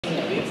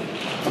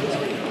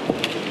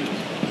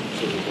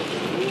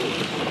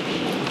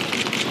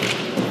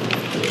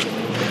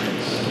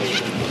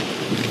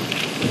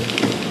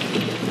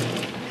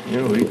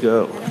Here we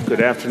go.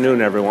 Good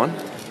afternoon, everyone.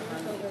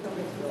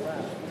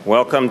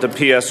 Welcome to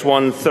PS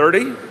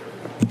 130.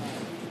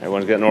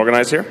 Everyone's getting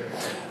organized here.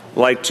 I'd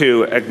like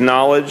to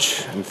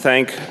acknowledge and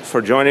thank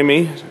for joining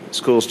me,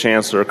 School's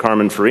Chancellor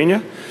Carmen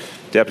Farina,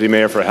 Deputy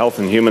Mayor for Health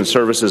and Human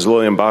Services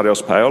Lillian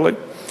Barrios Paoli,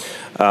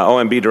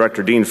 OMB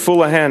Director Dean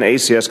Fullahan,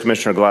 ACS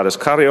Commissioner Gladys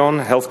Carrion,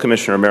 Health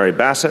Commissioner Mary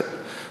Bassett,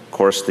 of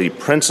course the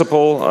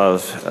principal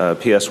of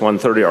PS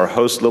 130, our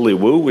host Lily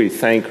Wu. We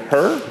thank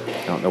her.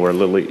 I don't know where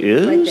Lily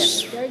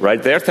is.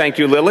 Right there. Thank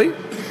you, Lily.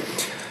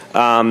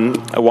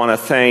 I want to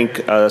thank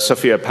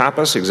Sophia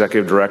Pappas,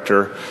 Executive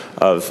Director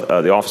of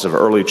the Office of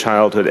Early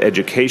Childhood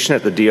Education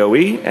at the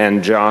DOE,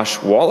 and Josh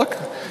Wallach,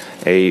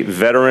 a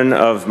veteran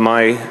of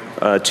my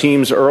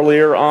teams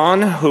earlier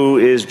on, who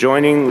is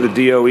joining the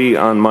DOE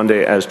on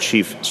Monday as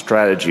Chief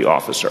Strategy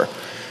Officer.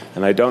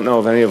 And I don't know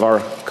if any of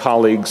our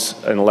colleagues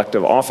in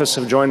elective office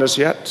have joined us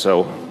yet,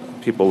 so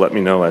people let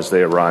me know as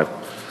they arrive.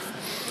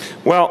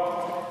 Well,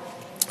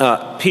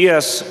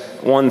 PS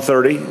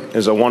 130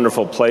 is a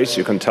wonderful place.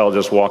 You can tell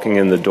just walking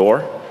in the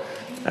door.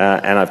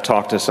 And I've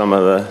talked to some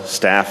of the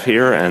staff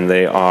here, and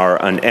they are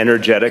an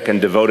energetic and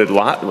devoted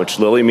lot, which,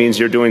 Lily, means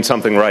you're doing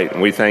something right,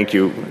 and we thank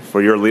you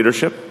for your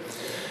leadership.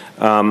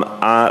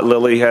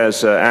 Lily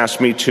has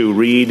asked me to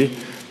read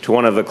to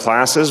one of the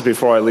classes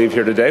before I leave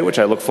here today, which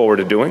I look forward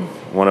to doing,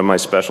 one of my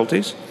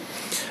specialties.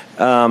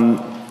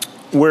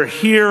 We're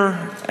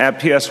here at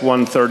PS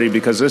 130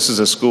 because this is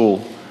a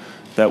school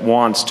that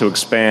wants to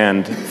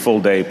expand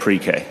full-day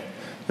pre-K.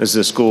 This is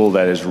a school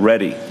that is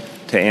ready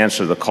to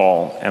answer the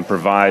call and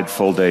provide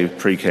full-day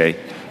pre-K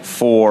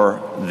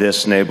for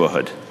this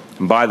neighborhood.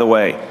 And by the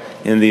way,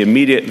 in the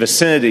immediate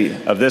vicinity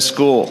of this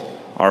school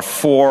are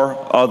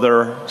 4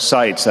 other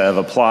sites that have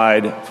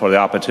applied for the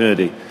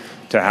opportunity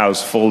to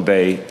house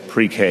full-day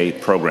pre-K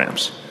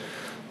programs.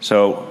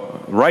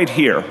 So right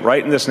here,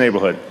 right in this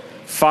neighborhood,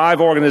 5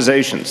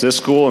 organizations, this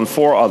school and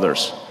 4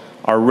 others,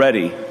 are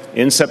ready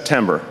in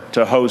September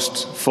to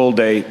host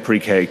full-day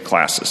pre-K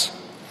classes.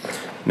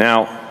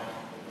 Now,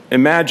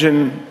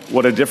 imagine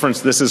what a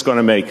difference this is going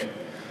to make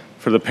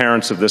for the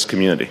parents of this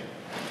community,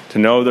 to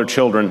know their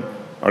children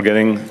are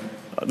getting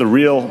the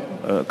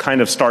real kind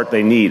of start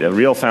they need, a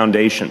real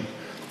foundation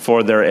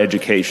for their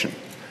education,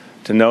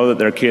 to know that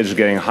their kids are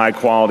getting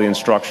high-quality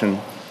instruction,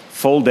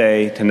 full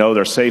day, to know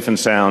they're safe and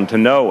sound, to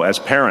know as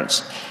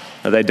parents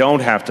that they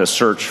don't have to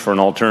search for an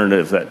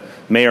alternative that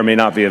may or may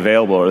not be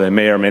available or they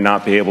may or may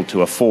not be able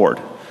to afford,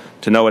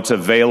 to know it's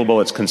available,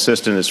 it's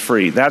consistent, it's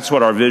free. That's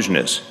what our vision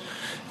is.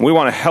 And we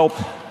want to help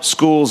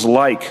schools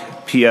like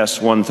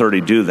PS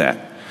 130 do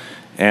that.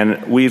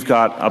 And we've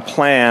got a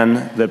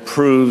plan that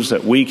proves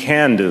that we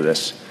can do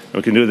this.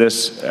 We can do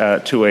this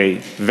to a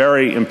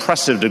very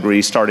impressive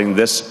degree starting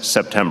this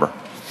September.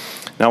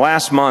 Now,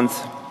 last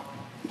month,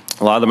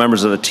 a lot of the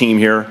members of the team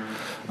here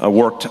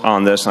worked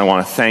on this, and I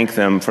want to thank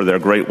them for their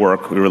great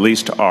work. We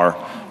released our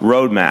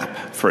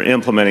roadmap for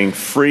implementing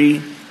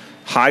free,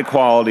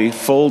 high-quality,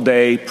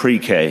 full-day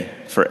pre-K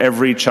for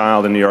every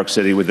child in New York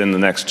City within the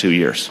next 2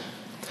 years.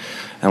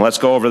 And let's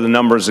go over the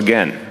numbers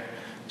again.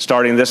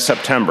 Starting this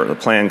September, the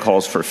plan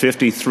calls for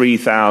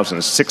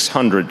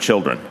 53,600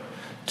 children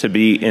to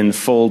be in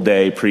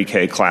full-day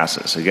pre-K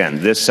classes.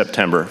 Again, this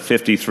September,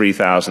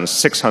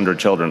 53,600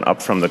 children,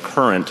 up from the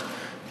current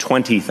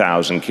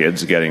 20,000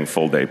 kids getting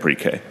full-day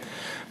pre-K.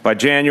 By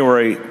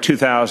January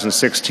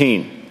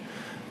 2016,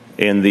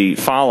 in the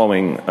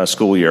following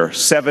school year,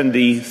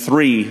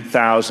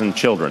 73,000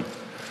 children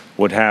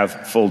would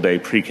have full-day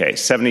pre-K.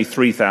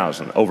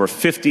 73,000, over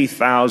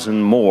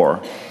 50,000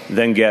 more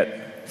than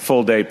get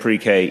full-day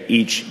pre-K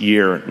each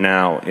year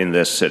now in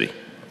this city.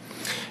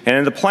 And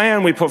in the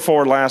plan we put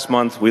forward last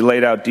month, we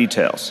laid out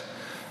details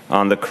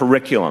on the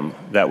curriculum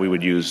that we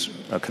would use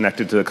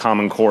connected to the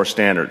Common Core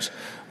standards.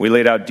 We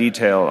laid out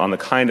detail on the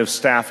kind of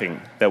staffing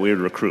that we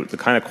would recruit, the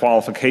kind of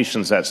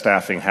qualifications that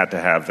staffing had to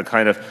have, the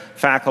kind of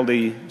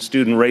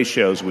faculty-student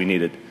ratios we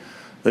needed,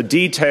 the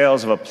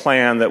details of a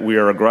plan that we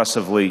are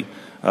aggressively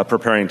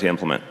preparing to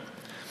implement.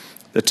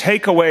 The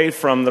takeaway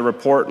from the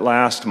report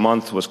last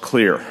month was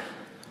clear.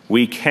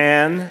 We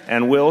can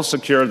and will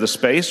secure the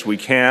space. We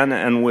can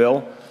and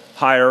will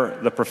hire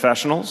the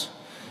professionals.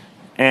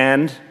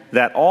 And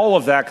that all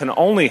of that can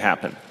only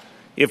happen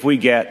if we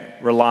get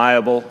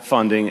reliable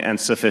funding and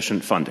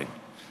sufficient funding.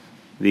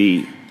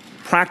 The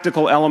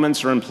practical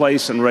elements are in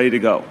place and ready to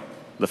go.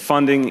 The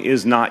funding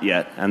is not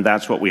yet, and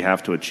that's what we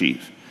have to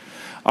achieve.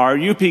 Our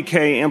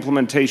UPK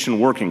implementation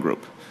working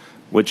group,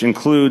 which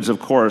includes, of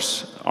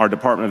course, our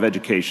Department of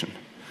Education,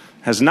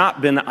 has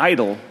not been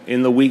idle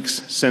in the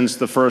weeks since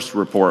the first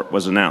report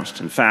was announced.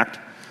 In fact,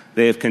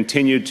 they have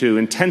continued to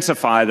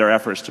intensify their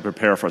efforts to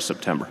prepare for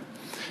September.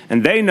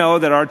 And they know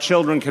that our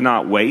children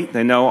cannot wait.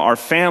 They know our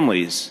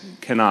families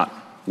cannot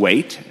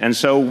wait, and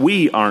so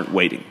we aren't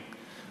waiting.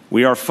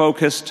 We are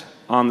focused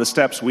on the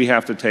steps we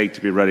have to take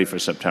to be ready for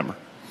September.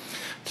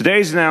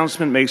 Today's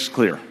announcement makes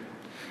clear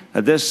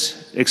that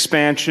this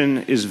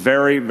expansion is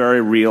very, very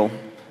real,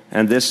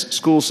 and this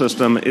school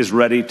system is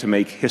ready to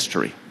make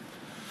history.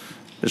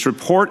 This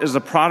report is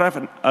the product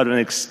of an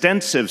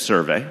extensive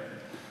survey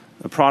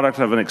the product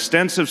of an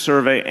extensive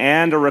survey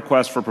and a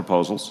request for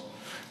proposals,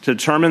 to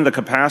determine the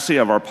capacity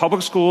of our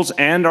public schools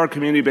and our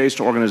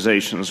community-based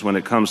organizations when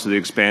it comes to the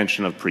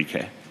expansion of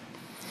pre-K.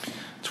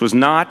 This was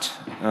not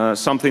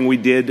something we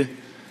did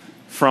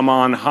from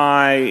on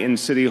high in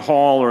City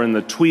Hall or in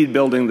the Tweed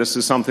building. This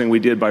is something we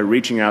did by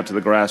reaching out to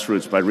the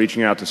grassroots, by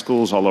reaching out to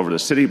schools all over the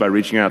city, by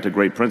reaching out to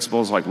great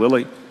principals like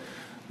Lily,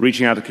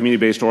 reaching out to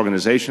community-based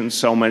organizations,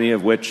 so many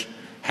of which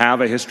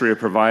have a history of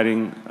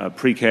providing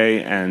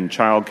pre-K and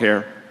child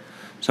care.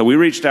 So we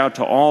reached out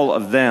to all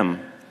of them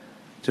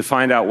to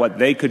find out what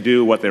they could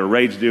do, what they were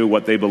ready to do,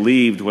 what they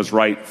believed was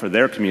right for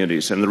their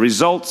communities. And the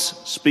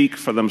results speak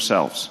for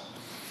themselves.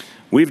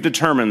 We've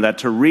determined that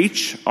to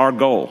reach our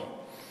goal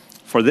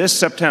for this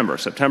September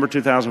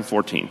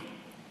 2014,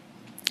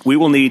 we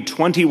will need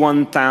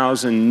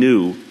 21,000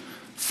 new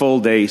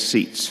full-day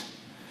seats.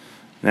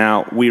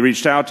 Now, we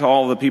reached out to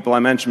all the people I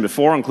mentioned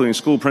before, including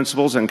school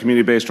principals and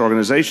community-based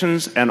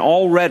organizations, and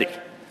already,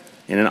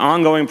 in an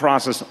ongoing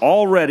process,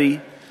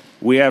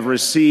 we have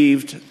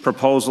received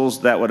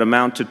proposals that would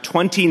amount to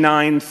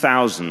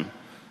 29,000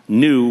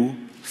 new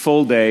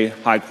full-day,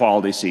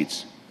 high-quality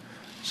seats.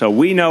 So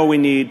we know we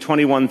need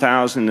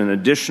 21,000 in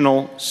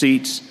additional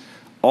seats.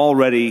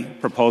 Already,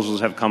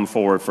 proposals have come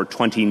forward for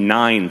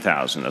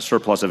 29,000, a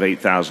surplus of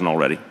 8,000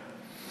 already.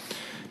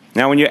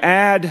 Now, when you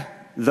add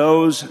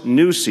those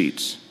new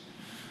seats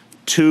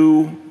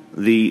to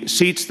the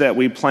seats that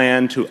we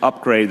plan to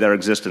upgrade that are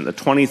existing, the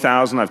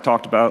 20,000 I've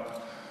talked about,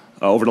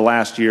 over the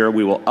last year,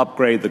 we will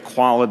upgrade the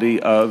quality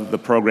of the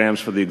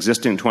programs for the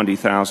existing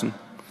 20,000,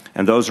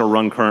 and those are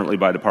run currently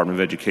by the Department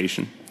of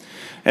Education.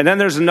 And then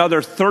there's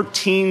another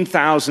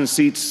 13,000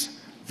 seats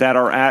that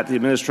are at the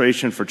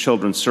Administration for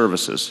Children's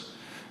Services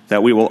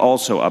that we will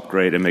also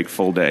upgrade and make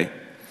full day.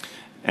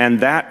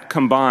 And that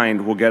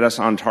combined will get us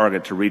on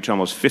target to reach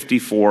almost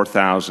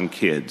 54,000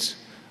 kids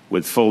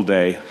with full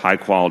day, high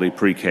quality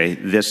pre-K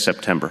this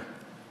September.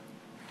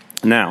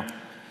 Now,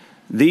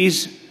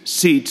 these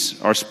seats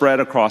are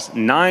spread across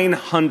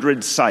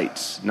 900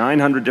 sites,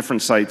 900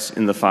 different sites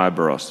in the 5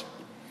 boroughs.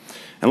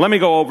 And let me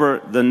go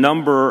over the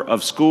number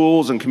of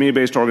schools and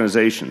community-based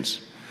organizations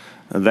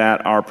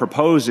that are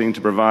proposing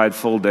to provide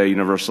full-day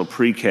universal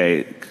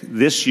pre-K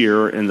this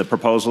year in the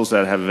proposals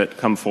that have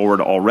come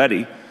forward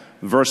already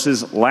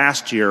versus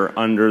last year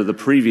under the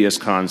previous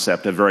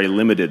concept of very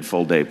limited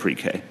full-day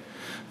pre-K.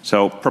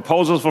 So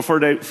proposals for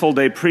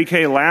full-day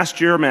pre-K last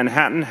year,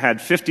 Manhattan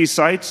had 50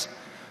 sites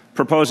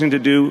proposing to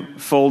do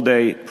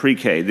full-day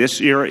pre-K.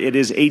 This year it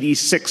is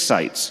 86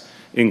 sites,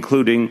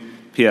 including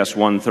PS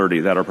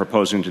 130, that are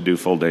proposing to do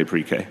full-day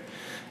pre-K.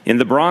 In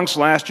the Bronx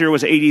last year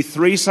was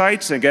 83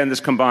 sites. Again,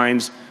 this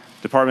combines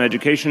Department of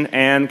Education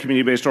and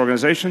community-based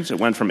organizations. It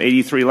went from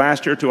 83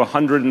 last year to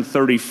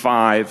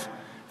 135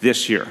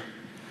 this year.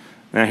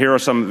 Now here are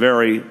some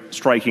very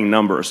striking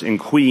numbers. In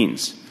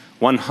Queens,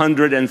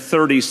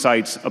 130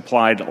 sites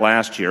applied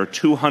last year,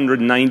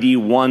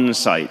 291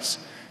 sites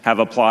have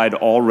applied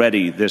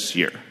already this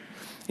year.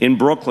 In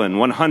Brooklyn,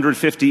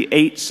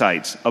 158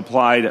 sites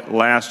applied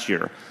last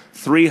year.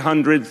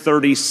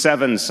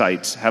 337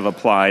 sites have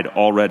applied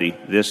already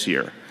this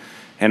year.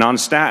 And on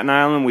Staten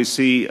Island, we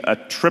see a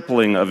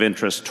tripling of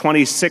interest.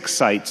 26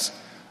 sites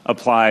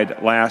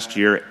applied last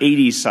year.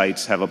 80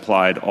 sites have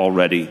applied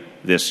already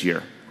this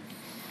year.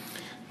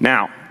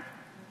 Now,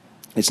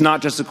 it's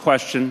not just a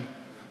question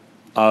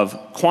of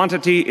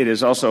quantity, it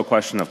is also a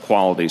question of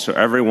quality. So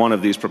every one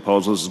of these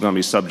proposals is going to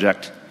be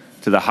subject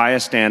to the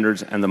highest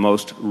standards and the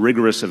most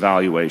rigorous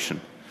evaluation.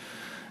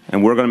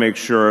 And we're going to make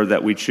sure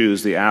that we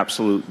choose the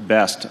absolute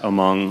best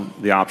among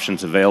the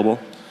options available.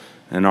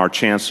 And our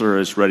Chancellor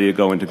is ready to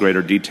go into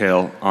greater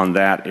detail on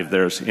that if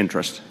there's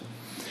interest.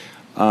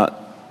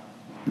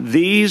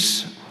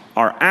 These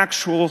are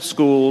actual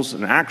schools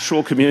and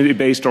actual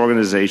community-based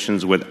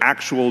organizations with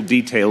actual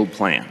detailed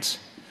plans,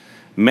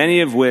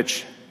 many of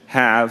which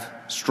have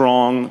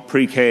strong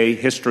pre-K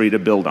history to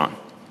build on.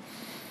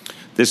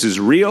 This is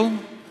real.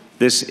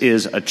 This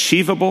is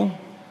achievable,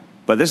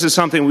 but this is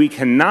something we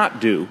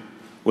cannot do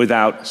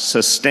without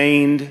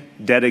sustained,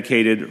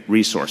 dedicated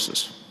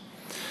resources.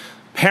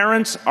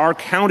 Parents are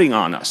counting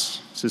on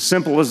us. It's as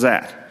simple as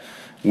that.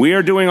 We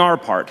are doing our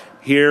part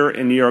here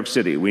in New York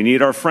City. We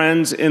need our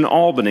friends in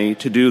Albany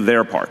to do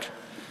their part.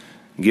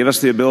 Give us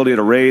the ability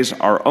to raise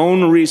our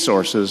own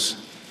resources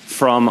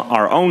from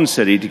our own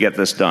city to get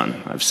this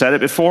done. I've said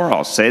it before,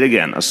 I'll say it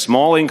again. A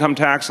small income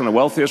tax on the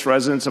wealthiest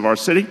residents of our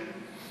city,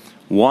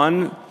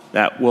 one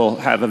that will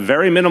have a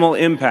very minimal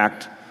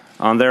impact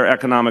on their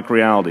economic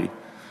reality,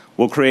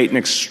 will create an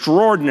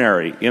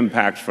extraordinary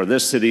impact for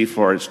this city,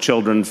 for its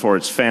children, for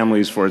its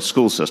families, for its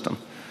school system.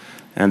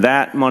 And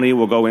that money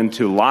will go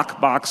into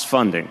lockbox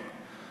funding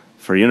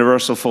for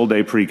universal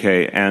full-day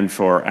pre-K and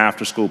for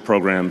after-school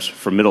programs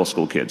for middle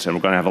school kids. And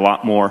we're going to have a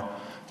lot more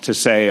to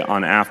say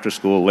on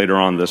after-school later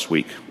on this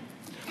week.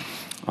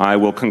 I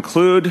will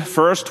conclude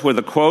first with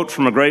a quote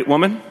from a great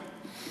woman.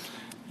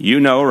 You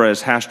know her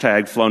as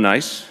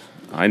 #FlowNice.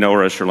 I know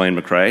her as Shirlane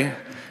McRae.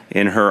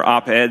 In her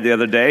op-ed the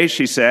other day,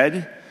 she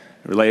said,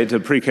 related to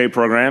pre-K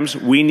programs,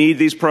 we need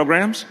these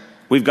programs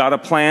We've got a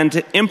plan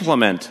to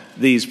implement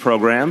these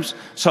programs,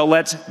 so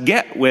let's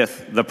get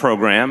with the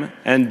program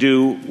and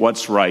do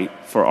what's right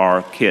for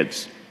our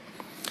kids.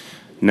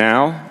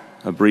 Now,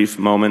 a brief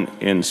moment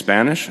in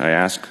Spanish. I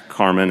ask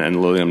Carmen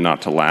and Lillian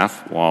not to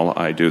laugh while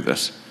I do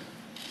this.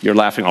 You're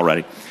laughing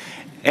already.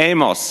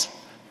 Hemos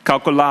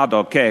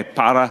calculado que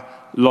para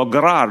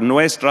lograr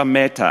nuestra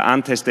meta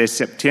antes de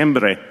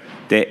septiembre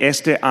de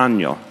este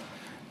año,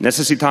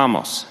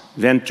 necesitamos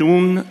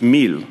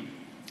 21,000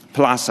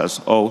 plazas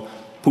o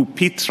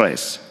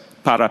pupitres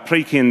para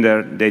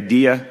pre-kinder de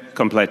día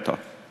completo.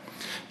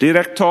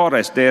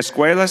 Directores de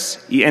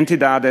escuelas y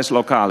entidades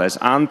locales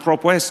han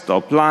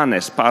propuesto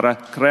planes para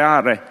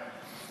crear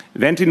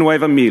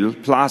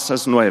 29,000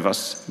 plazas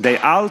nuevas de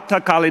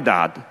alta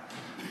calidad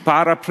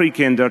para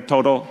pre-kinder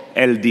todo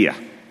el día.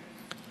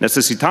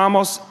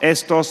 Necesitamos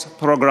estos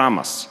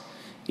programas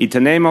y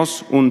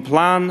tenemos un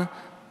plan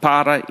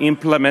para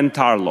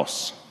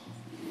implementarlos.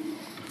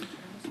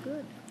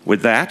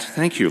 With that,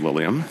 thank you,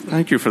 Lillian.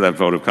 Thank you for that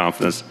vote of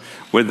confidence.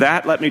 With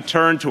that, let me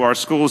turn to our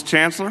school's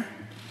chancellor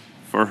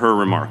for her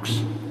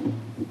remarks.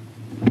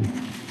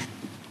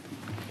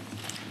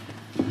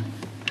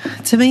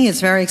 To me, it's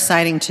very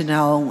exciting to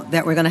know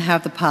that we're going to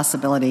have the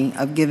possibility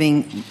of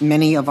giving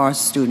many of our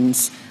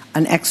students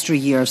an extra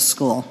year of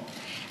school.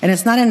 And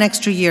it's not an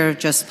extra year of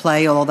just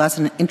play, although that's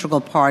an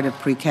integral part of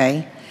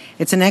pre-K.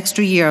 It's an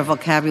extra year of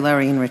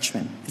vocabulary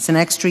enrichment. It's an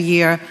extra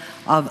year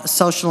of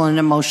social and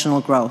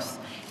emotional growth.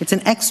 It's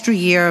an extra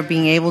year of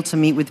being able to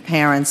meet with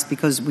parents,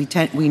 because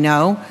we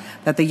know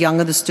that the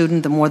younger the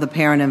student, the more the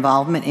parent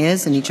involvement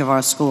is in each of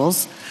our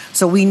schools.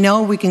 So we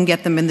know we can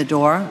get them in the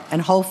door,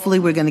 and hopefully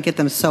we're going to get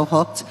them so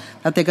hooked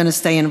that they're going to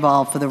stay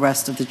involved for the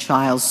rest of the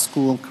child's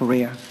school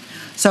career.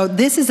 So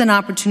this is an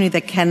opportunity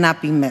that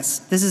cannot be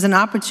missed. This is an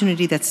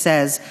opportunity that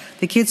says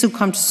the kids who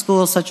come to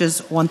school, such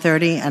as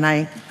 130, and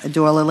I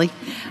adore Lily,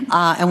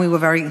 and we were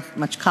very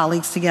much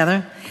colleagues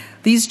together.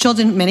 These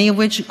children, many of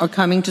which are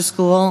coming to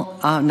school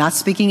not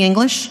speaking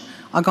English,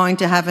 are going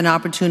to have an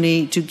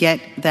opportunity to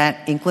get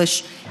that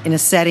English in a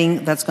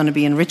setting that's going to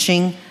be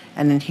enriching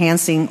and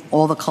enhancing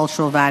all the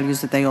cultural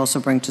values that they also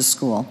bring to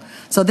school.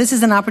 So this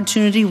is an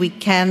opportunity we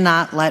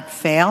cannot let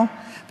fail,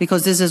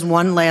 because this is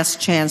one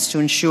last chance to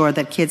ensure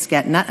that kids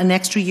get not an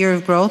extra year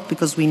of growth,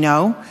 because we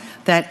know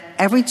that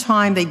every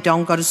time they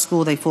don't go to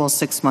school, they fall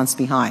 6 months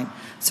behind.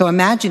 So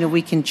imagine if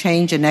we can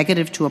change a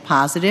negative to a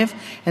positive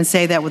and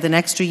say that with an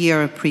extra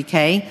year of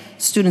pre-K,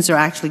 students are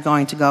actually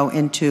going to go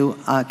into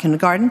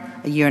kindergarten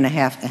a year and a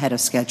half ahead of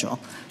schedule.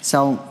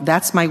 So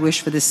that's my wish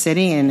for this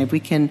city, and if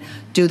we can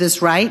do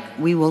this right,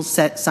 we will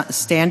set a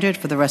standard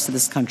for the rest of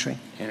this country.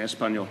 En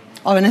español.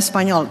 Oh, en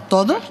español.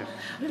 ¿Todo?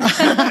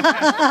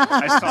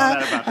 I saw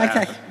that about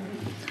that. Okay.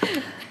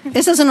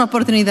 Esta es una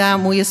oportunidad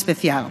muy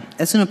especial.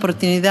 Es una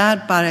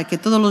oportunidad para que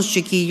todos los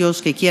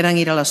chiquillos que quieran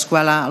ir a la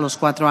escuela a los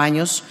 4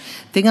 años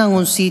tengan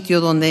un sitio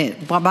donde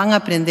van a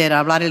aprender a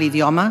hablar el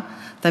idioma,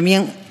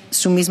 también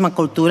su misma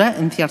cultura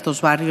en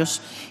ciertos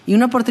barrios, y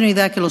una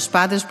oportunidad que los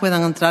padres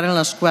puedan entrar en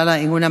la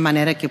escuela en una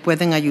manera que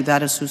pueden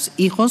ayudar a sus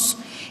hijos,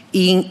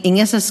 y en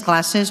esas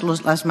clases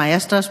las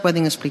maestras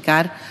pueden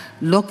explicar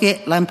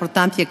la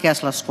importancia que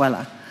es la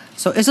escuela.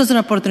 Esa es una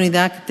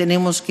oportunidad que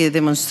tenemos que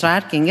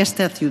demostrar que en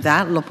esta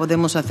ciudad lo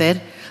podemos hacer,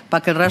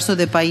 para que el resto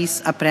del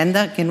país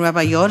aprenda que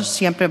Nueva York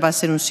siempre va a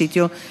ser un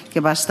sitio que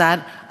va a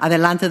estar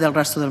adelante del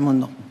resto del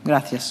mundo.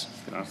 Gracias.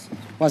 Gracias.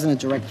 Wasn't a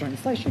direct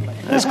translation, but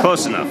it's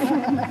close enough.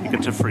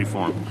 Get to free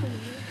form.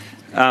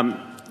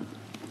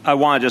 I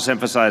want to just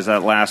emphasize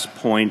that last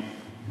point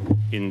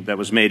that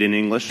was made in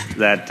English,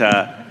 that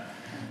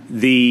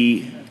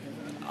the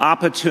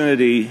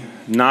opportunity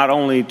not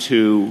only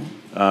to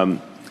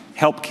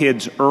help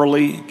kids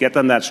early, get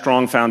them that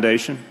strong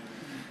foundation.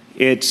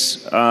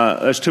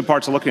 There's 2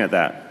 parts of looking at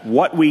that.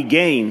 What we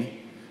gain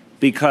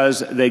because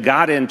they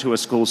got into a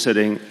school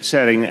setting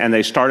and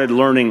they started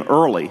learning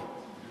early,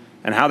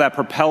 and how that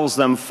propels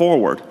them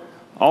forward.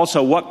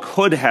 Also, what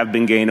could have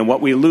been gained and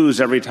what we lose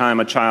every time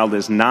a child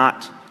is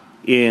not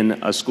in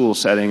a school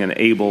setting and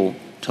able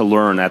to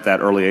learn at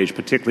that early age,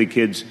 particularly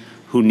kids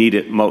who need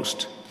it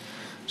most.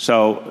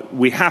 So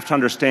we have to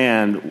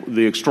understand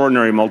the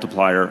extraordinary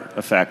multiplier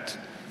effect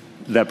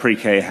that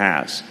pre-K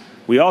has.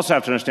 We also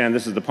have to understand,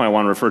 this is the point I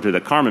want to refer to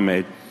that Carmen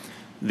made,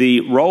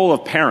 the role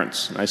of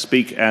parents. I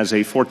speak as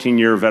a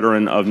 14-year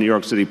veteran of New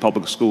York City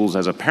public schools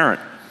as a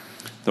parent.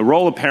 The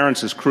role of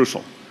parents is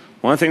crucial.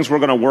 One of the things we're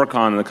going to work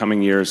on in the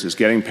coming years is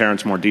getting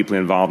parents more deeply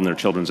involved in their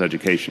children's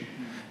education.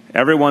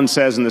 Everyone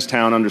says in this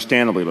town,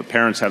 understandably, but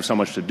parents have so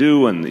much to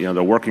do, and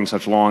they're working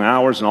such long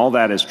hours, and all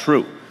that is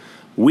true.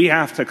 We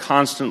have to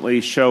constantly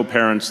show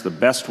parents the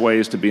best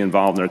ways to be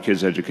involved in their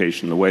kids'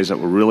 education, the ways that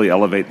will really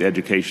elevate the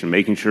education,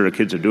 making sure the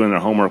kids are doing their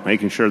homework,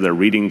 making sure they're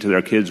reading to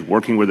their kids,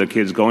 working with their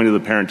kids, going to the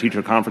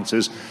parent-teacher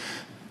conferences.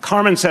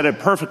 Carmen said it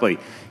perfectly.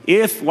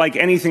 If, like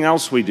anything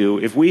else we do,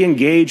 if we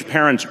engage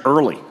parents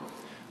early,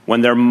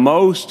 when they're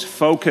most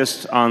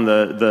focused on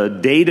the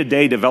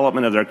day-to-day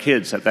development of their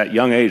kids at that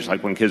young age,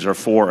 like when kids are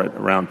 4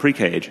 around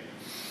pre-K age,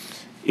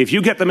 If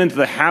you get them into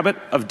the habit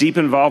of deep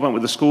involvement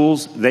with the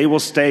schools, they will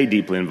stay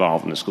deeply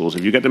involved in the schools.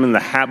 If you get them in the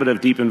habit of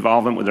deep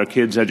involvement with their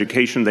kids'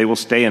 education, they will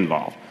stay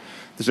involved.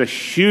 There's a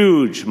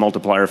huge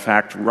multiplier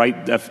effect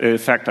right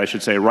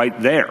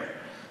there.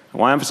 I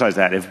want to emphasize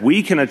that. If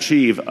we can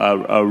achieve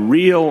a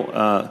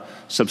real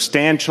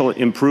substantial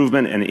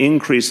improvement and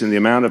increase in the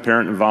amount of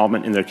parent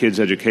involvement in their kids'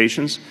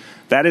 educations,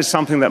 that is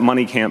something that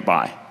money can't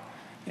buy.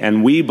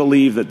 And we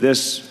believe that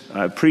this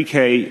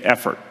pre-K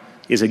effort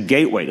is a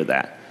gateway to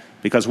that.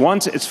 Because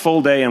once it's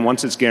full day and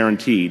once it's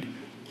guaranteed,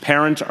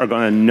 parents are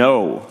going to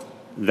know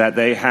that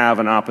they have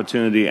an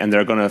opportunity and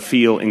they're going to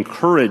feel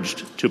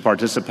encouraged to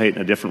participate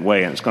in a different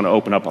way, and it's going to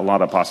open up a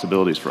lot of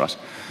possibilities for us.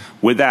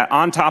 With that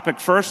on topic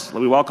first,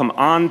 let me welcome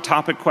on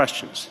topic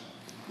questions.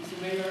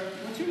 Mr. Mayor,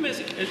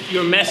 what's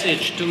your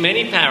message to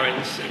many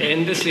parents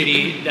in the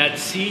city that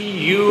see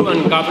you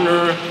and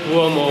Governor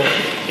Cuomo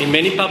in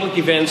many public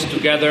events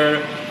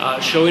together,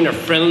 showing a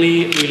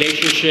friendly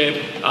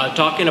relationship,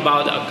 talking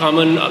about a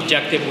common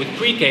objective with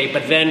pre-K,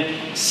 but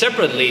then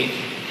separately,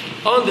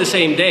 on the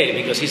same day,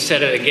 because he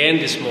said it again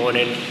this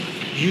morning,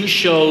 you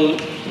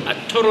showed a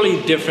totally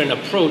different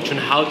approach on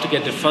how to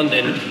get the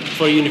funding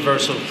for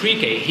universal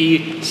pre-K.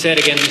 He said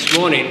again this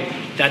morning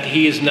that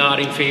he is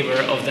not in favor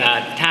of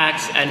that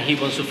tax and he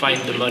wants to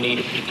find the money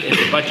in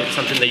the budget,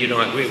 something that you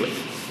don't agree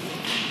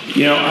with.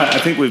 You know, I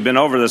think we've been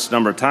over this a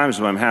number of times,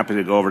 but I'm happy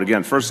to go over it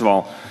again. First of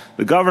all,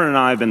 the governor and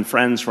I have been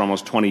friends for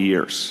almost 20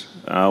 years.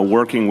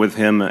 Working with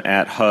him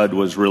at HUD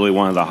was really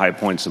one of the high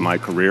points of my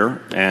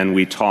career, and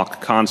we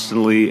talk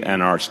constantly,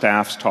 and our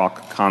staffs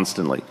talk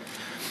constantly.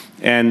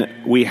 And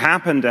we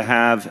happen to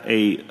have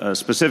a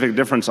specific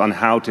difference on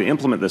how to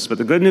implement this, but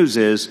the good news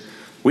is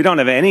we don't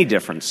have any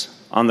difference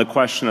on the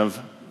question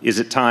of, is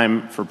it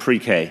time for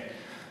pre-K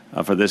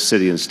for this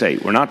city and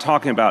state? We're not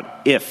talking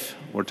about if,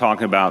 we're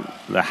talking about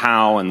the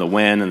how and the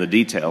when and the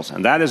details,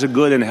 and that is a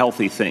good and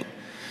healthy thing.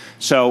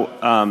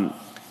 So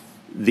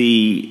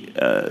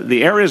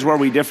the areas where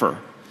we differ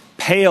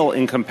pale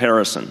in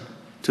comparison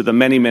to the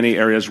many, many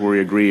areas where we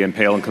agree, and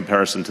pale in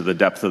comparison to the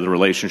depth of the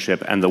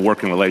relationship and the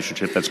working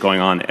relationship that's going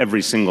on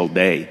every single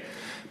day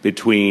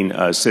between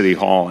City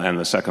Hall and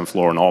the second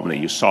floor in Albany.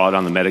 You saw it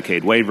on the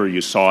Medicaid waiver. You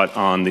saw it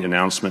on the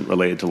announcement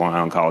related to Long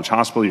Island College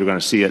Hospital. You're going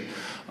to see it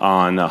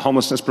on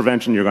homelessness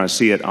prevention. You're going to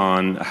see it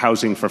on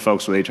housing for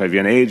folks with HIV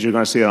and AIDS. You're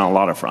going to see it on a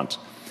lot of fronts.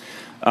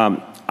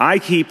 I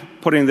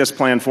keep putting this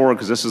plan forward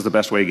because this is the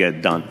best way to get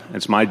it done.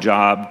 It's my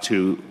job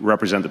to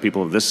represent the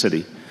people of this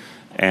city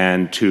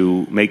and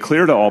to make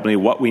clear to Albany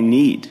what we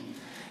need.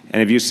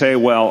 And if you say,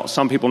 well,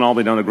 some people in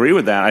Albany don't agree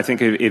with that, I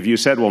think if you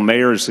said, well,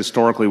 mayors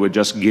historically would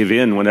just give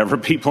in whenever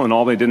people in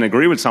Albany didn't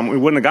agree with something, we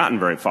wouldn't have gotten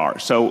very far.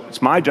 So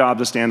it's my job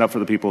to stand up for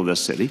the people of this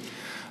city.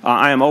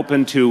 I am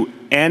open to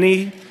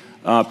any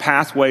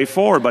pathway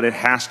forward, but it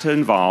has to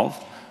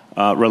involve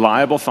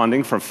reliable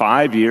funding for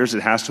 5 years.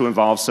 It has to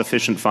involve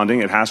sufficient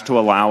funding. It has to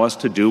allow us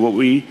to do what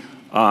we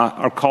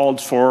are called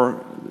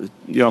for,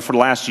 for the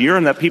last year,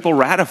 and that people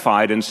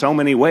ratified in so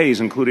many ways,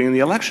 including in the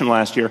election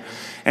last year.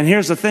 And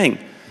here's the thing.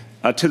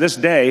 To this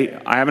day,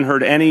 I haven't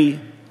heard any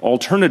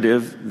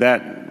alternative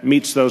that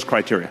meets those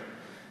criteria.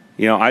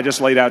 I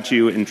just laid out to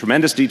you in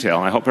tremendous detail,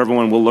 and I hope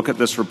everyone will look at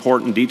this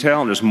report in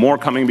detail, and there's more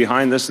coming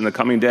behind this in the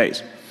coming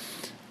days.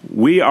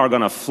 We are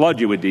going to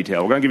flood you with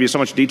detail. We're going to give you so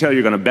much detail,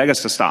 you're going to beg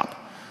us to stop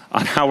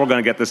on how we're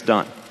going to get this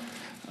done.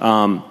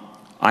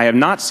 I have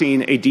not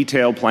seen a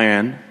detailed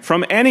plan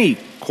from any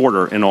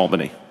quarter in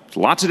Albany. There's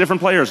lots of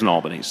different players in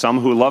Albany, some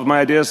who love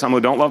my idea, some who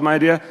don't love my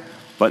idea,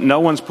 but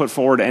no one's put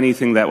forward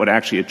anything that would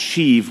actually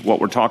achieve what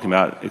we're talking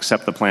about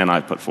except the plan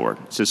I've put forward.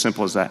 It's as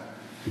simple as that.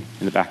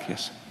 In the back,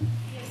 yes.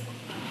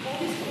 All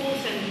the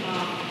schools and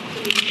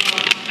community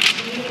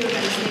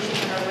organizations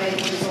that are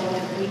ready to go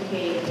in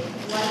pre-K,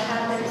 what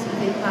happens if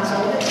they pass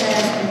all the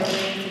tests and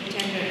they're in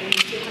September and you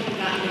still haven't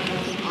gotten the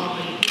funds in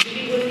Albany? Would you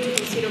be willing to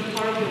consider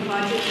part of your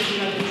budget to do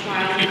like a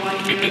trial in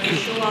 1 year to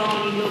show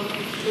Albany, look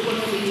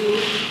what we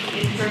do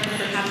in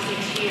perhaps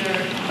next year?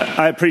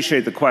 I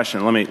appreciate the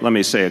question. Let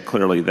me say it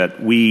clearly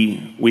that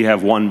we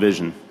have one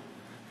vision,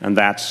 and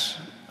that's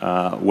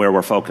where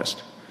we're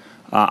focused.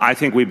 I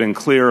think we've been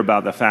clear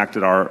about the fact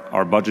that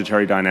our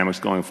budgetary dynamics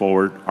going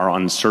forward are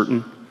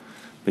uncertain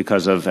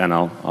because of, and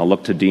I'll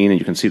look to Dean and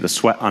you can see the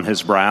sweat on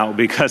his brow,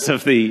 because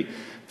of the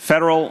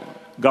federal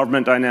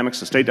government dynamics,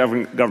 the state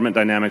government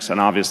dynamics,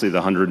 and obviously the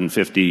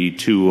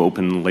 152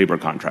 open labor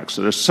contracts.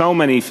 So there's so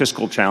many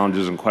fiscal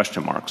challenges and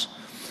question marks.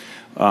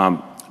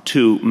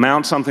 To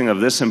mount something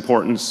of this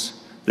importance,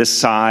 this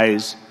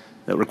size,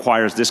 that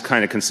requires this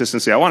kind of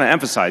consistency, I want to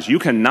emphasize, you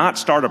cannot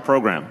start a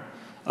program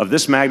of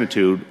this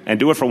magnitude and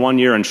do it for 1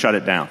 year and shut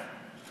it down.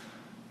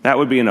 That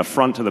would be an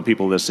affront to the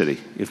people of this city.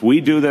 If we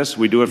do this,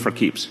 we do it for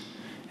keeps.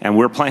 And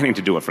we're planning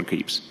to do it for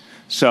keeps.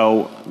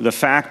 So the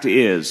fact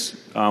is,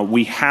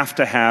 we have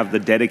to have the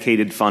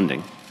dedicated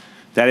funding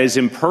that is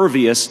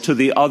impervious to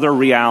the other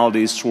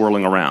realities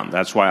swirling around.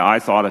 That's why I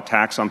thought a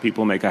tax on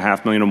people who make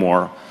 $500,000 or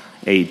more,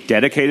 a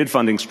dedicated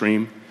funding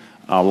stream,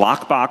 a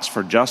lockbox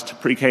for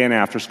just pre-K and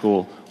after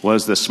school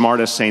was the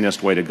smartest,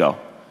 sanest way to go.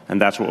 And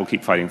that's what we'll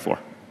keep fighting for.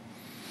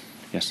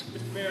 Yes.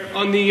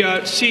 On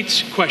the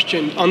seats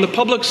question, on the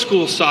public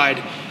school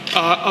side,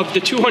 of the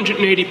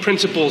 280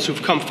 principals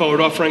who've come forward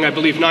offering, I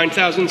believe,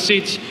 9,000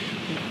 seats,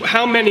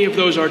 how many of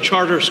those are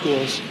charter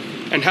schools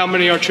and how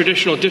many are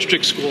traditional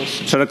district schools?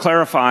 So to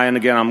clarify, and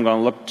again, I'm going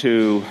to look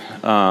to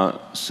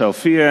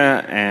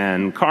Sophia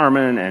and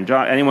Carmen and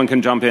John. Anyone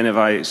can jump in if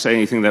I say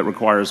anything that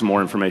requires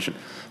more information.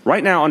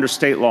 Right now, under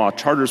state law,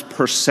 charters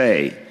per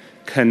se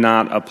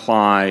cannot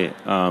apply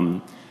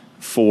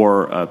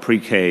for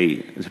pre-K,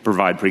 to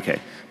provide pre-K.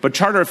 But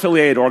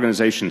charter-affiliated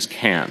organizations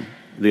can.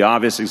 The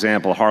obvious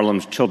example,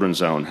 Harlem's Children's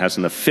Zone, has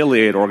an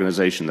affiliated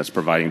organization that's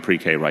providing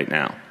pre-K right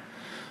now.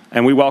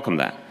 And we welcome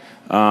that.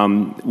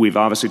 We've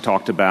obviously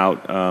talked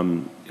about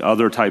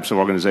other types of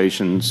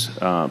organizations,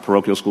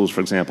 parochial schools,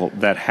 for example,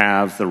 that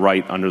have the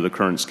right under the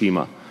current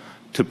schema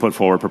to put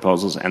forward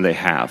proposals, and they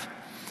have.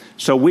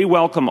 So we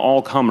welcome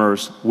all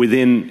comers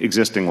within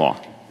existing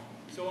law.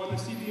 So on the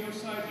CBO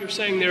side, you're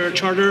saying there are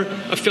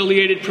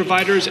charter-affiliated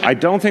providers? I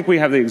don't think we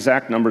have the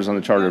exact numbers on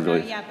the charter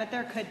affiliate. Yeah, but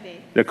there could be.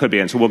 There could be,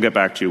 and so we'll get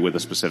back to you with a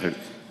specific.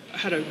 I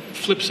had a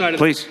flip side of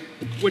Please.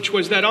 Which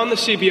was that on the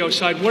CBO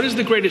side, what is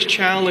the greatest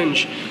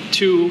challenge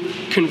to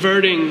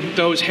converting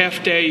those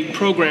half-day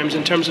programs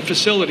in terms of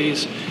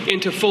facilities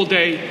into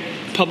full-day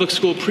public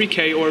school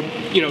pre-K or,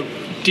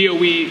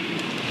 DOE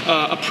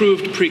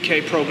approved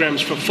pre-K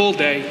programs for full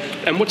day,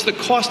 and what's the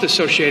cost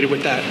associated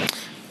with that?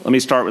 Let me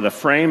start with a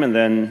frame, and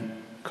then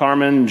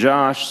Carmen,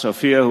 Josh,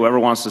 Sophia, whoever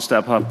wants to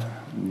step up,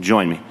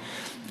 join me.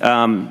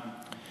 I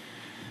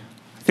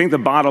think the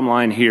bottom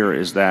line here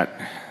is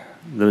that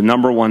the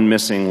number one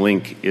missing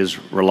link is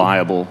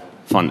reliable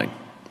funding,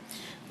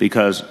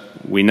 because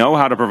we know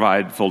how to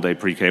provide full-day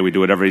pre-K. We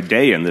do it every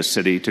day in this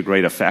city to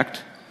great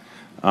effect.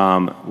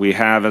 We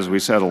have, as we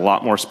said, a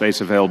lot more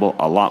space available,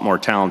 a lot more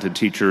talented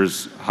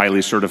teachers,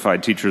 highly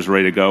certified teachers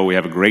ready to go. We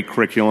have a great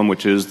curriculum,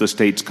 which is the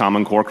state's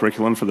Common Core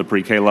curriculum for the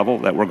pre-K level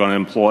that we're going to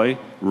employ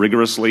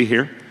rigorously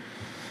here.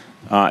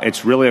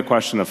 It's really a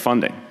question of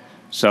funding.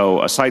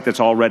 So a site that's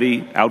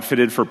already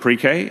outfitted for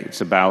pre-K,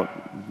 it's about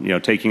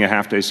taking a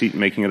half-day seat and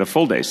making it a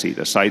full-day seat.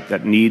 A site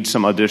that needs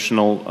some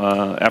additional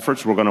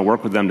efforts, we're going to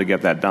work with them to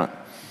get that done.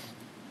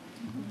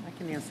 I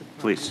can answer.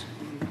 Please.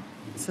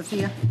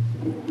 Sophia?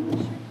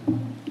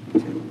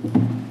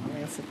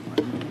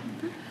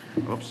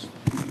 Oops.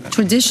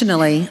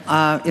 Traditionally,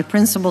 if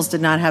principals did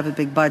not have a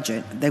big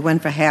budget, they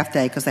went for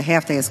half-day because the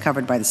half-day is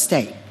covered by the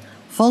state.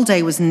 Full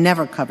day was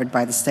never covered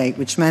by the state,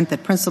 which meant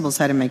that principals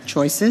had to make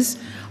choices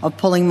of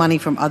pulling money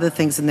from other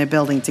things in their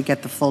building to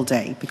get the full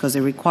day, because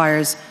it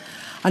requires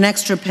an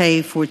extra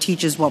pay for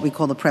teachers, what we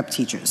call the prep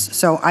teachers.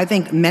 So I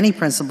think many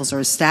principals are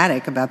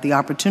ecstatic about the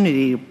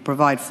opportunity to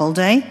provide full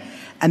day,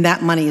 and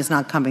that money is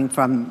not coming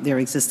from their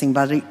existing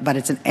budget, but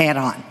it's an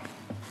add-on.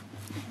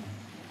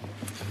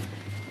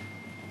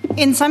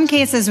 In some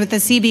cases with the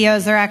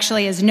CBOs, there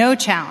actually is no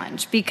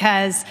challenge,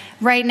 because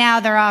right now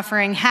they're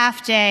offering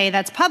half day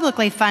that's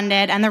publicly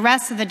funded and the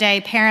rest of the day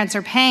parents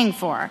are paying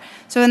for.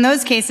 So in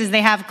those cases,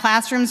 they have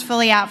classrooms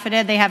fully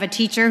outfitted, they have a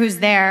teacher who's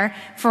there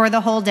for the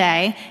whole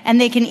day, and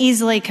they can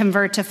easily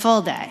convert to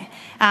full day.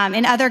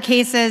 In other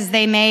cases,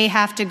 they may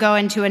have to go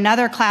into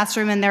another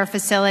classroom in their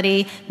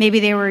facility, maybe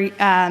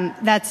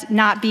that's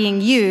not being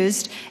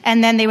used,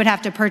 and then they would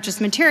have to purchase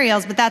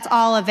materials, but that's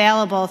all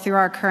available through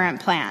our current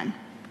plan.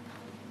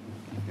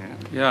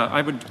 Yeah,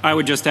 I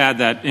would just add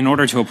that in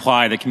order to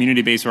apply, the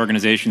community-based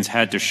organizations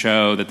had to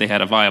show that they had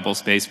a viable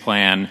space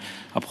plan,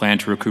 a plan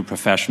to recruit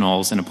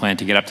professionals, and a plan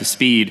to get up to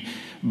speed.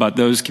 But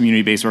those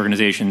community-based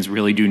organizations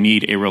really do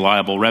need a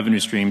reliable revenue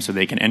stream so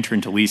they can enter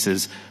into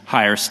leases,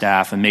 hire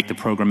staff, and make the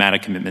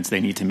programmatic commitments they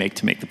need to make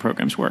the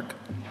programs work.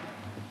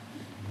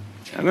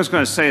 I'm just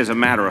going to say, as a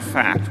matter of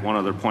fact, one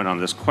other point on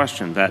this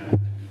question, that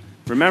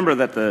remember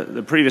that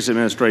the previous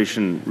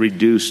administration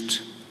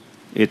reduced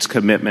its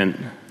commitment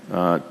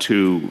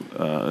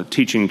to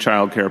teaching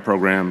child care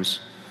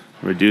programs,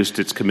 reduced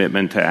its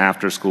commitment to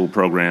after-school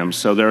programs.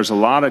 So there's a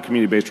lot of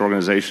community-based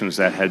organizations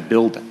that had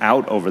built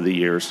out over the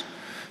years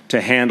to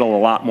handle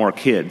a lot more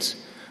kids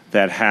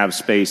that have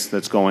space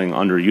that's going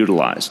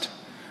underutilized.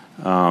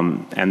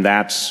 And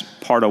that's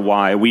part of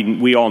why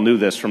we all knew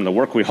this from the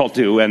work we all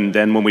do, and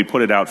then when we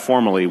put it out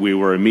formally, we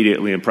were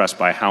immediately impressed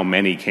by how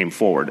many came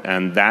forward.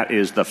 And that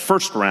is the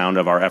first round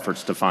of our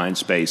efforts to find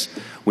space.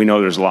 We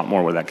know there's a lot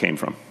more where that came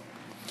from.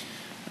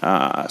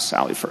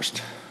 Sally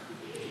first.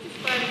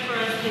 But for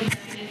us, the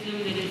mechanism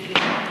that is being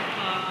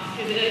talked,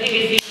 because I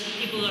think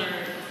people are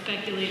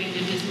speculating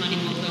that this money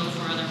will go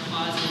for other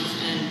causes,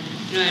 and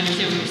I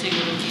understand what you're saying,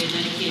 it will be a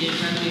dedicated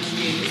revenue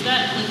stream. Is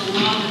that like a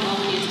law that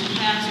all needs to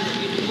pass, or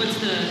what's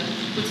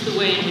the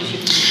way in which you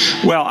can do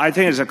that? Well, I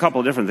think there's a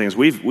couple of different things.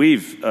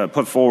 We've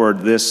put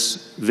forward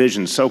this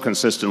vision so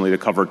consistently to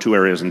cover two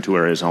areas and two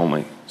areas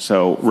only.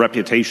 So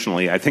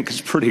reputationally, I think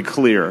it's pretty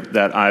clear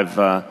that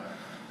I've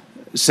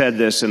said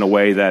this in a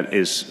way that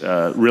is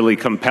really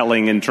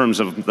compelling in terms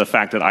of the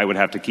fact that I would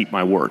have to keep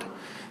my word.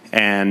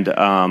 And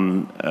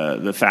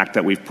the fact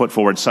that we've put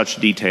forward such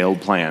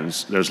detailed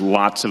plans. There's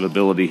lots of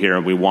ability here,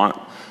 and we want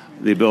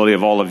the ability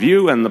of all of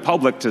you and the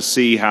public to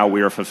see how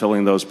we are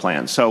fulfilling those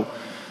plans. So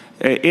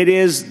It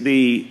is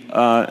the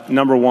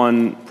number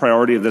one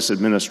priority of this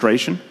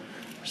administration.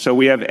 So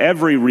we have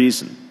every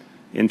reason,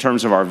 in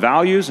terms of our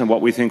values and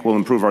what we think will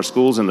improve our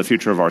schools and the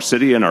future of our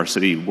city and our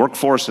city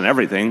workforce and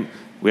everything.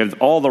 We have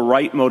all the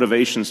right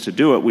motivations to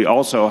do it. We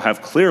also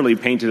have clearly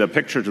painted a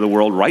picture to the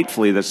world,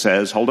 rightfully, that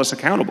says, hold us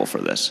accountable for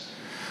this.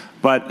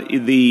 But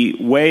the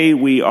way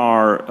we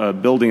are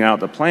building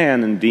out the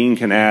plan, and Dean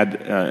can add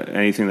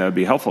anything that would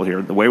be helpful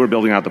here, the way we're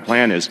building out the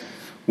plan is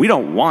we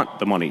don't want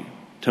the money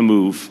to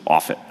move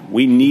off it.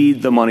 We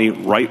need the money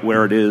right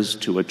where it is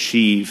to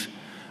achieve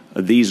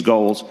these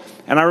goals.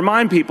 And I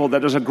remind people that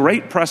there's a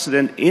great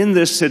precedent in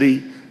this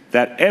city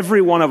that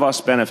every one of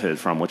us benefited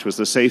from, which was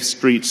the Safe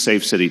Streets,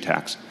 Safe City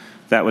tax.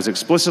 That was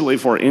explicitly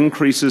for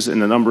increases in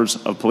the numbers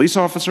of police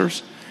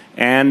officers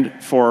and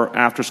for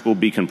after-school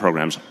beacon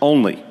programs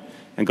only.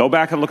 And go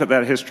back and look at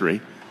that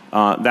history.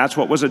 That's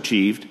what was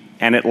achieved,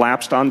 and it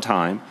lapsed on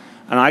time.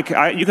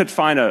 And you could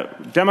find a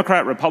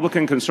Democrat,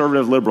 Republican,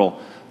 conservative, liberal.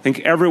 I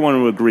think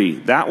everyone would agree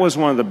that was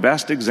one of the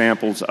best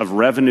examples of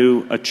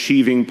revenue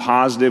achieving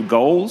positive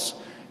goals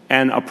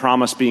and a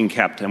promise being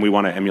kept, and we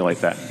want to emulate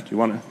that. Do you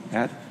want to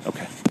add?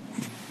 Okay.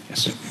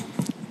 Yes.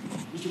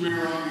 Mr.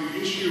 Mayor, on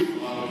the issue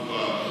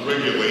of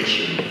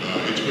regulation,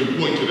 it's been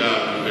pointed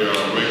out that there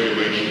are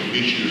regulation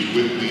issues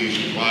with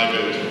these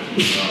private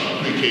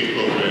pre-K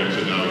programs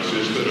that now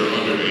exist that are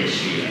under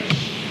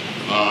ACS.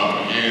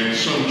 And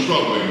some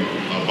troubling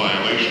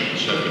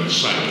violations have been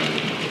cited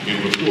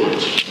in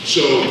reports.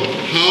 So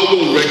how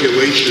will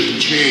regulation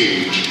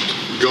change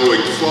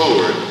going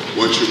forward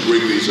once you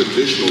bring these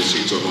additional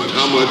seats online?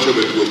 How much of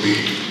it will be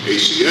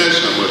ACS?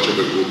 How much of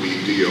it will be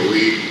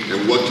DOE?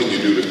 And what can you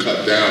do to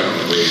cut down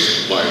on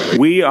those violations?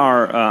 We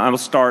are, I'll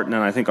start, and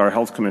I think our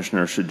health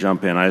commissioner should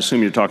jump in. I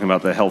assume you're talking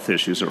about the health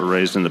issues that were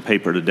raised in the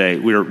paper today.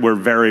 We're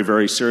very,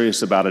 very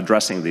serious about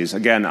addressing these.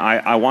 Again,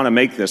 I want to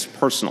make this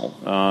personal.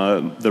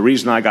 The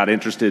reason I got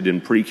interested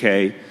in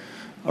pre-K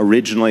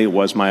originally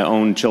was my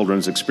own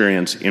children's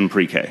experience in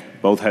pre-K.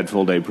 Both had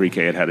full-day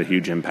pre-K. It had a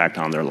huge impact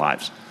on their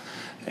lives.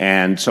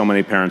 And so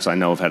many parents I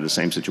know have had the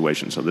same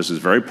situation. So this is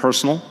very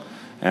personal,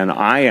 and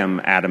I am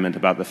adamant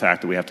about the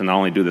fact that we have to not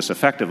only do this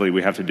effectively,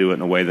 we have to do it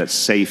in a way that's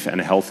safe and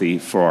healthy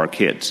for our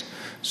kids.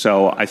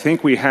 So I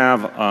think we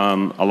have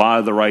a lot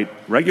of the right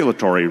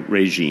regulatory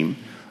regime.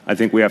 I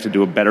think we have to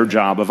do a better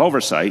job of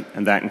oversight,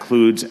 and that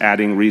includes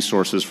adding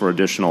resources for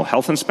additional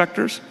health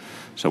inspectors.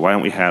 So why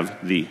don't we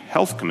have the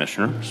health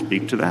commissioner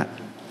speak to that?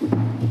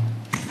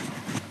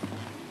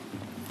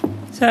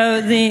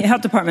 So the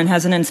health department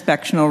has an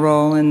inspectional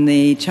role in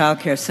the child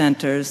care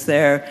centers.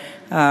 There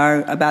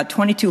are about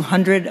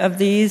 2,200 of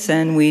these,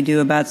 and we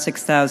do about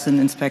 6,000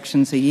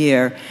 inspections a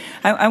year.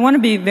 I want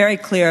to be very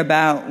clear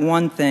about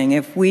one thing.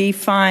 If we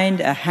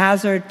find a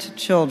hazard to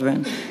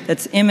children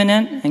that's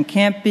imminent and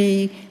can't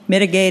be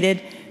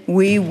mitigated,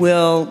 we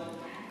will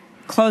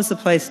close the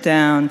place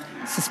down,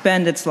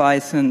 suspend its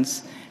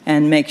license,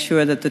 and make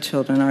sure that the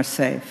children are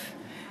safe.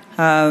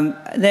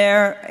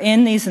 There,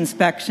 in these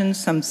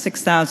inspections, some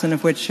 6,000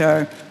 of which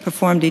are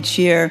performed each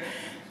year,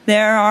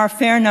 there are a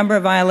fair number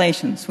of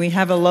violations. We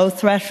have a low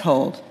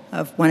threshold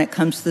of when it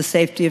comes to the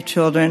safety of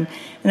children,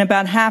 and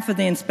about half of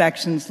the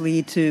inspections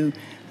lead to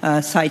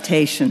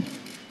citation.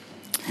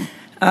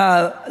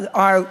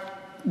 Our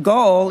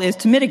goal is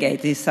to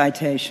mitigate these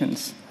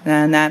citations,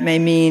 and that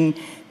means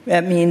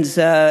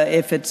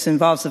if it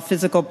involves a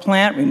physical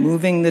plant,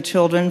 removing the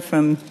children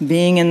from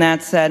being in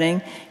that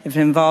setting. If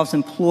it involves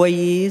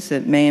employees,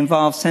 it may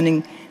involve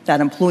sending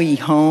that employee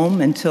home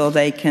until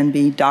they can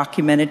be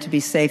documented to be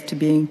safe to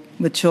being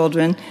with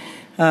children.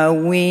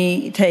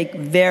 We take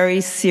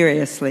very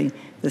seriously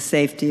the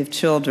safety of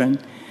children.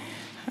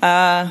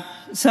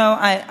 So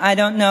I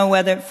don't know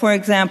whether, for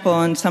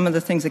example, in some of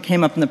the things that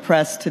came up in the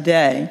press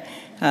today,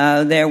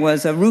 there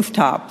was a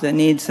rooftop that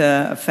needs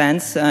a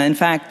fence. In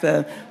fact,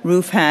 the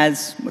roof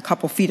has a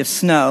couple feet of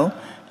snow,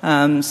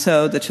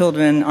 so the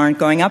children aren't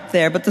going up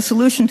there. But the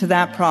solution to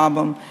that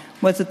problem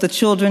was that the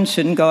children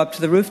shouldn't go up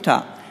to the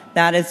rooftop.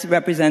 That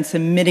represents a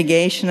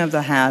mitigation of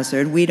the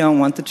hazard. We don't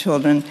want the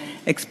children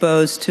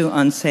exposed to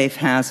unsafe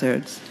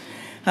hazards.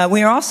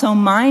 We are also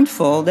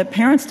mindful that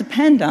parents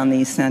depend on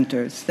these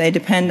centers. They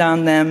depend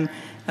on them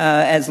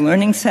as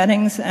learning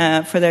settings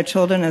for their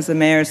children, as the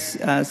mayor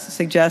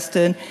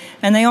suggested,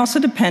 and they also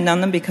depend on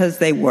them because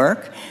they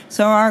work.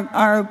 So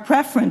our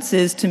preference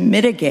is to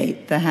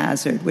mitigate the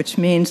hazard, which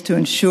means to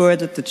ensure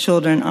that the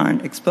children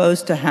aren't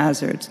exposed to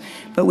hazards.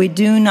 But we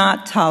do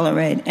not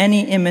tolerate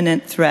any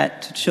imminent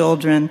threat to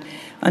children.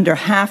 Under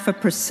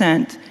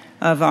 0.5%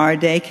 of our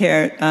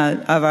daycare,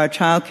 of our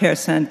child care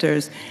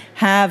centers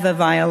have a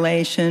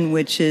violation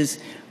which is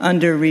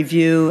under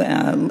review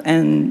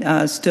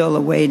and still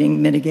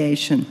awaiting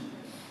mitigation.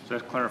 So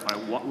to clarify,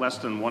 less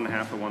than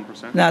 1/2 of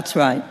 1%? That's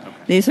right. Okay.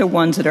 These are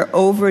ones that are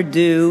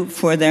overdue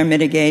for their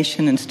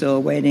mitigation and still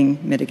awaiting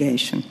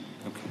mitigation.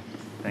 Okay.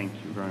 Thank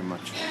you very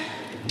much.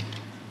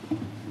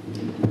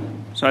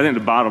 So I think the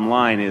bottom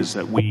line is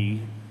that we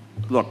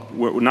look,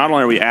 not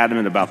only are we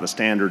adamant about the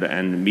standard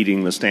and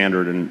meeting the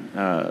standard and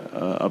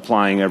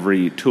applying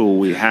every tool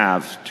we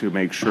have to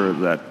make sure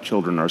that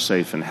children are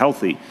safe and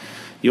healthy,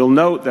 you'll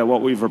note that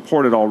what we've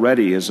reported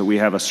already is that we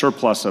have a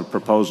surplus of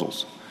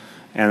proposals.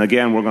 And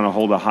again, we're going to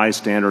hold a high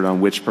standard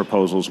on which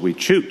proposals we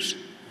choose.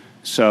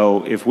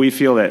 So if we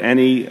feel that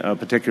any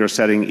particular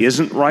setting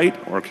isn't right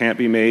or can't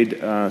be made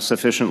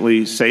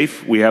sufficiently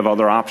safe, we have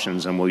other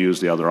options, and we'll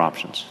use the other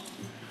options.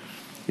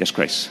 Yes,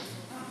 Grace.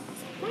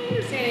 My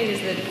understanding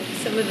is that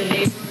some of the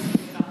neighborhoods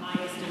with the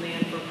highest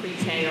demand for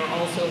pre-K are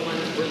also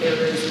ones where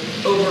there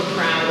is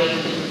overcrowding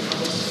in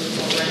public schools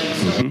already.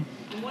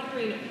 So I'm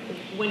wondering,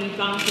 when you've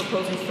gotten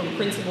proposals from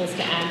principals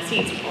to add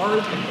seats,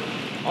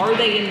 are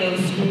they in those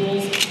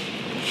schools?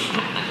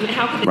 I mean,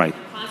 how can they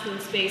have classroom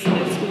space in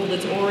a school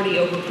that's already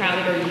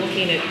overcrowded? Are you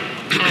looking at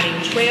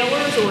adding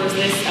trailers, or is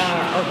this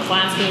are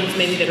classrooms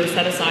maybe that are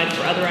set aside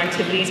for other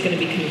activities going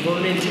to be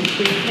converted to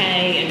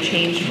pre-K and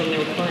changed from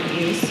their current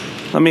use?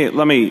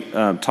 Let me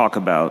talk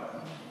about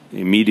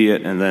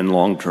immediate and then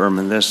long-term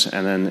in this,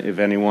 and then if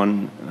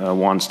anyone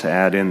wants to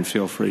add in,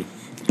 feel free.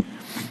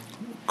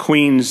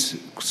 Queens,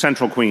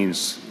 Central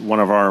Queens, one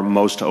of our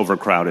most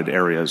overcrowded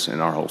areas in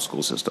our whole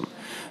school system.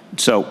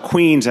 So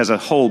Queens as a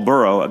whole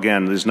borough,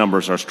 again, these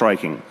numbers are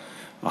striking.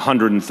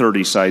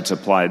 130 sites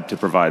applied to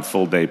provide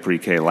full-day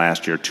pre-K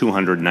last year,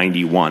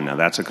 291. Now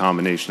that's a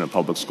combination of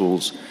public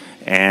schools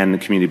and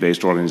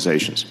community-based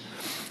organizations.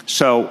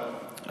 So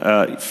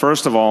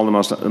first of all,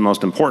 the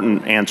most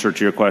important answer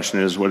to your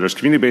question is where there's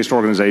community-based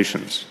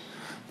organizations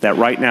that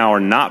right now are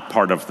not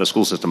part of the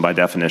school system by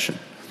definition,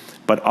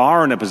 but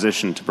are in a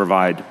position to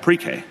provide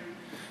pre-K.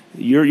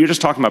 You're just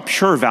talking about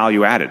pure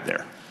value added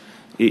there.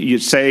 You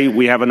say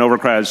we have an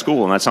overcrowded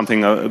school, and that's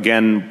something,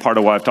 again, part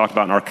of what I've talked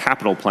about in our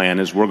capital plan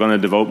is we're going to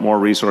devote more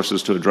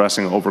resources to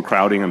addressing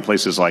overcrowding in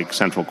places like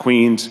Central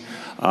Queens,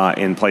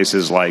 in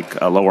places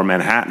like Lower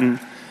Manhattan,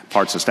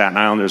 parts of Staten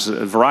Island. There's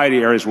a variety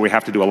of areas where we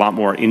have to do a lot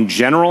more in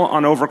general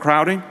on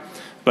overcrowding,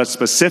 but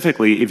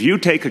specifically, if you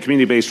take a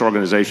community-based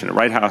organization, it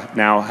right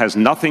now has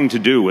nothing to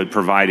do with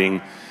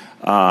providing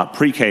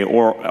pre-K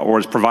or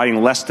is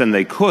providing less than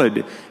they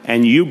could,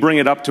 and you bring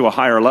it up to a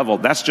higher level,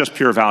 that's just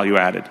pure value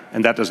added,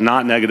 and that does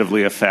not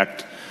negatively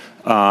affect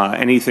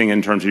anything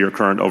in terms of your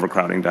current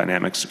overcrowding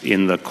dynamics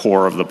in the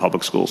core of the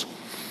public schools.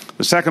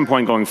 The second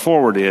point going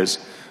forward is,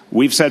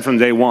 we've said from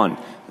day one,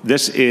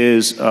 this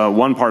is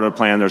one part of the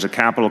plan. There's a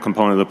capital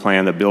component of the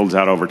plan that builds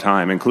out over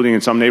time, including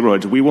in some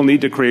neighborhoods. We will need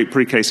to create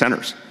pre-K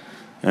centers,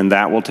 and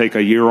that will take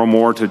a year or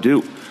more to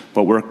do.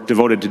 But we're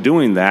devoted to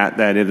doing that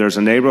if there's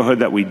a neighborhood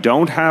that we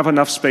don't have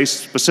enough space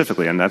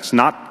specifically, and that's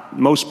not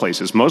most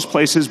places. Most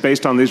places,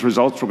 based on these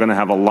results, we're going to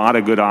have a lot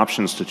of good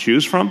options to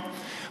choose from.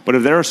 But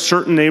if there are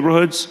certain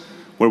neighborhoods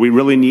where we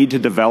really need to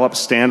develop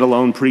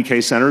standalone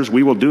pre-K centers,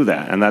 we will do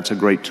that, and that's a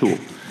great tool.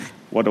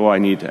 What do I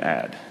need to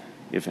add,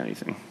 if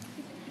anything?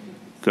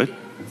 Good?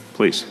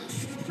 Please.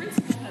 The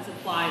principal has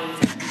applied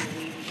and said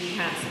we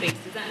have space.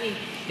 Does that mean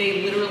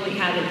they literally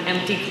had an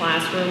empty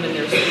classroom in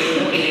their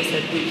school and they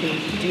said we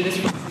can do this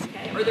for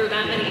pre-K? Are there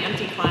that many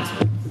empty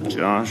classrooms?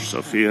 Josh,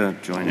 Sophia,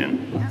 join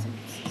in.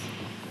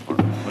 Or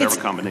whatever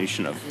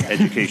combination of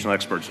educational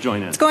experts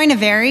join in. It's going to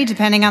vary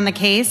depending on the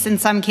case. In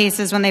some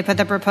cases, when they put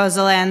the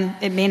proposal in,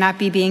 it may not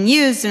be being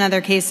used. In other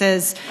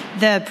cases,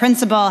 the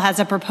principal has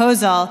a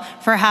proposal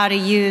for how to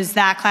use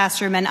that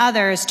classroom and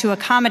others to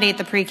accommodate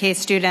the pre-K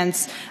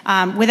students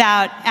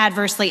without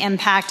adversely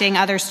impacting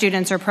other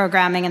students or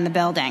programming in the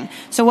building.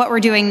 So what we're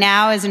doing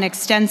now is an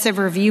extensive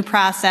review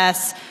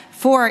process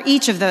for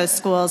each of those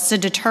schools to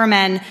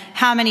determine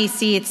how many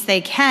seats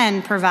they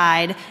can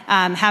provide,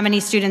 how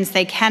many students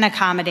they can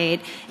accommodate,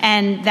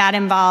 and that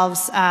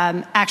involves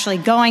actually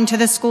going to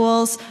the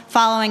schools,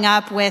 following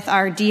up with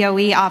our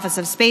DOE Office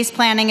of Space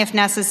Planning if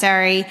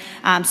necessary,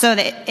 so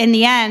that in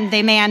the end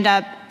they may end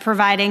up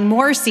providing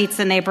more seats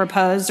than they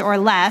proposed or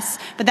less,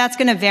 but that's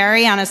going to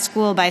vary on a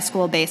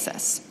school-by-school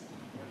basis.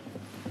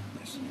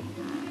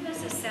 Give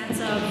us a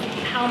sense of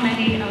how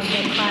many of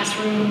the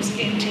classrooms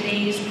in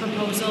today's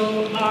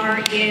proposal are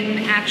in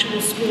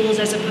actual schools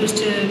as opposed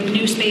to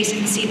new space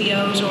in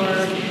CBOs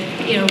or,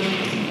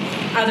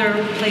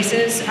 other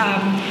places.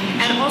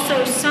 And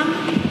also some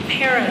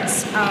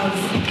parents of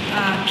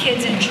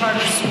kids in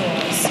charter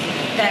schools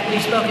that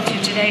we've spoken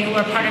to today who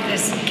are part of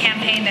this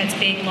campaign that's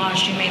being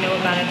launched, you may know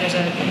about it, there's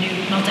a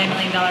new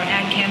multi-million-dollar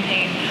ad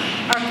campaign,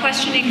 are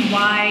questioning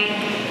why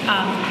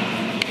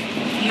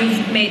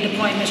you've made the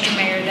point, Mr.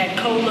 Mayor, that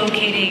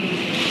co-locating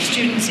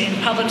students in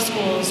public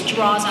schools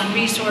draws on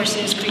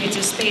resources, creates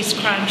a space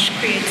crunch,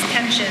 creates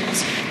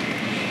tensions.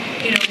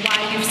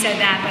 Why you've said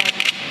that,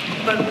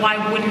 but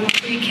why wouldn't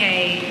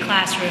pre-K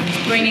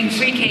classrooms, bringing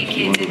pre-K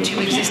kids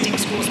into existing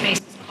school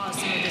spaces, cause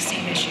some of the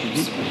same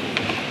issues?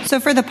 So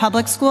for the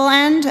public school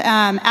end,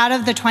 out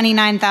of the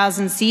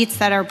 29,000 seats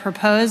that are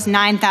proposed,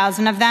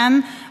 9,000 of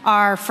them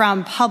are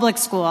from public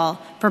school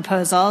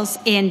proposals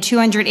in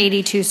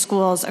 282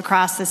 schools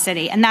across the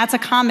city. And that's a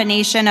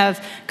combination of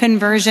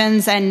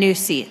conversions and new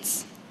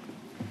seats.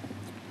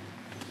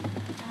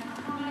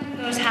 How many of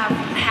those have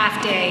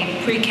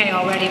half-day pre-K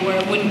already where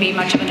it wouldn't be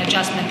much of an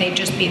adjustment, they'd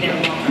just be there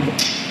longer?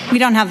 We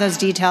don't have those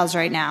details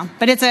right now,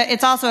 but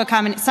it's also a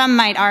common. Some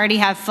might already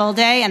have full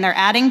day and they're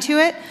adding to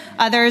it.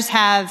 Others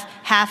have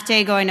half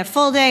day going to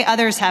full day.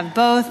 Others have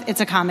both. It's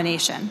a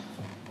combination.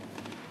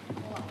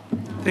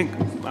 I think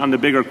on the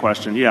bigger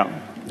question, yeah.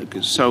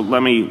 So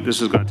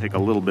this is going to take a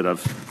little bit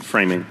of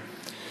framing.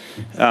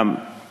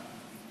 And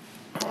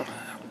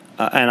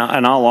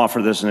I'll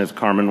offer this, and if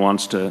Carmen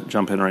wants to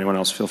jump in or anyone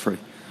else, feel free.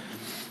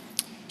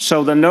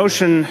 So the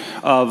notion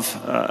of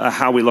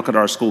how we look at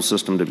our school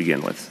system to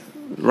begin with.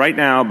 Right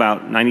now,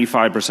 about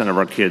 95% of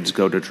our kids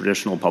go to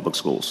traditional public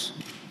schools.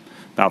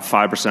 About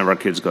 5% of our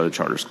kids go to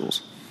charter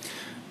schools.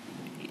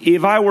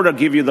 If I were to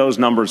give you those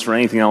numbers for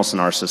anything else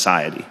in our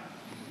society,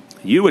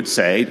 you would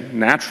say,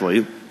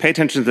 naturally, pay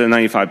attention to the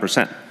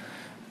 95%.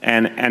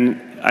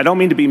 And I don't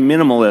mean to be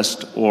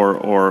minimalist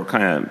or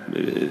kind of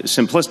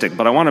simplistic,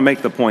 but I want to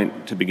make the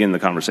point to begin the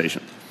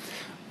conversation.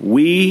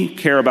 We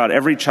care about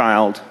every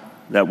child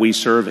that we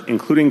serve,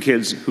 including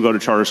kids who go to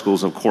charter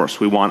schools, of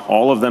course. We want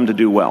all of them to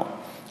do well.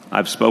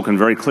 I've spoken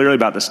very clearly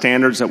about the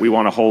standards that we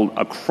want to hold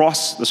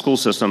across the school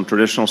system,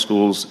 traditional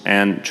schools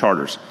and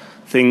charters.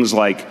 Things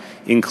like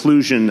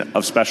inclusion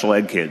of special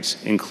ed kids,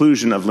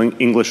 inclusion of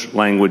English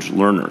language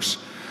learners,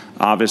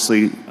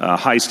 obviously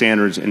high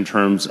standards in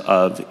terms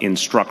of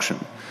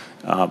instruction,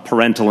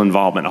 parental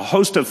involvement, a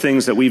host of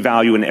things that we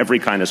value in every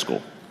kind of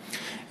school.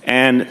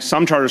 And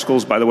some charter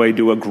schools, by the way,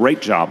 do a great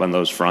job on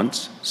those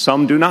fronts.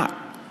 Some do not.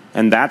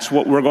 And that's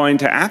what we're going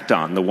to act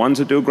on. The ones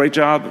that do a great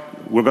job,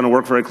 we're going to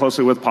work very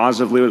closely with,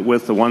 positively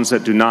with. The ones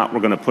that do not, we're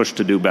going to push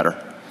to do better.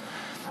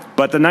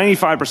 But the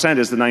 95%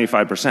 is the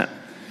 95%.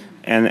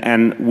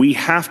 And we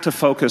have to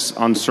focus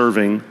on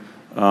serving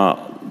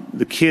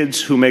the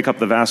kids who make up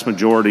the vast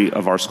majority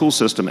of our school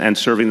system and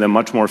serving them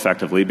much more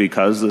effectively,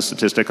 because the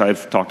statistic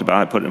I've talked about,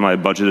 I put in my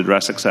budget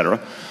address, et cetera,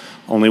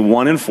 only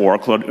 1 in 4,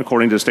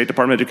 according to the State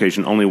Department of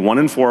Education, only 1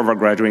 in 4 of our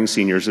graduating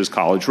seniors is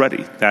college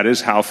ready. That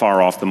is how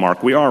far off the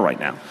mark we are right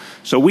now.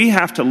 So we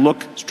have to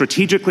look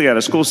strategically at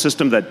a school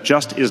system that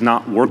just is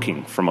not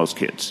working for most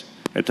kids.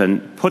 To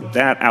put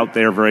that out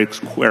there very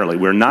squarely.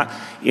 We're not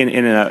in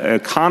an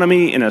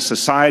economy, in a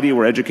society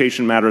where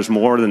education matters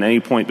more than any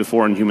point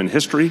before in human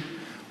history.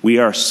 We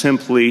are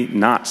simply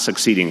not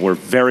succeeding. We're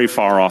very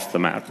far off the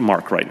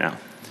mark right now.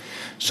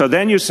 So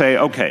then you say,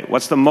 okay,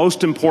 what's the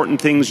most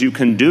important things you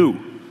can do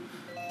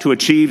to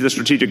achieve the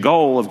strategic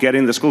goal of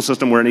getting the school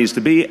system where it needs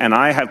to be? And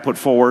I have put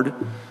forward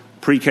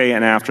pre-K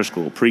and after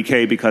school.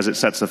 Pre-K because it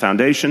sets the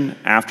foundation,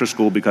 after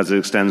school because it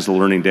extends the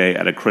learning day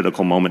at a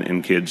critical moment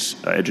in kids'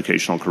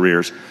 educational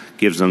careers,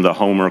 gives them the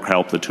homework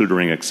help, the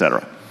tutoring,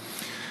 etc.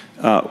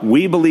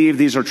 We believe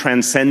these are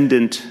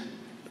transcendent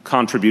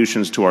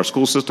contributions to our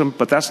school system,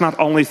 but that's not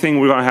the only thing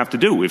we're going to have to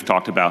do. We've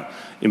talked about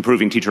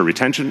improving teacher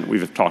retention.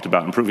 We've talked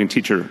about improving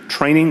teacher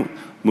training,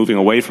 moving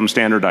away from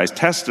standardized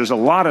tests. There's a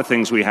lot of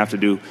things we have to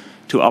do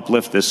to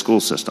uplift this school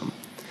system.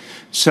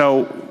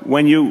 So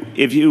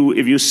if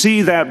you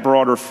see that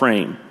broader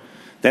frame,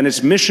 then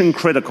it's mission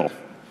critical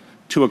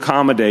to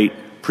accommodate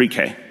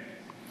pre-K.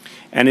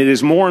 And it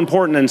is more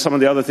important than some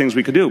of the other things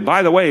we could do.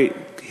 By the way,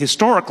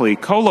 historically,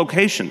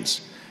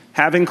 co-locations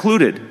have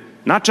included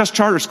not just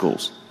charter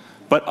schools,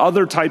 but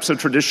other types of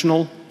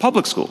traditional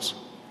public schools.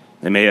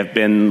 They may have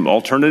been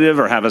alternative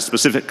or have a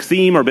specific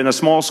theme or been a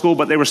small school,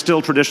 but they were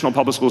still traditional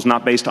public schools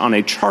not based on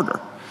a charter.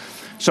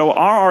 So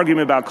our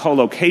argument about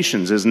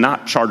co-locations is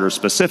not charter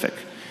specific.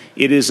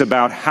 It is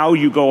about how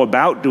you go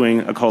about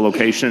doing a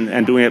co-location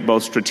and doing it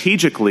both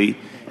strategically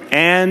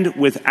and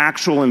with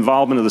actual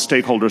involvement of the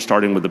stakeholders,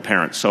 starting with the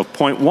parents. So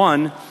point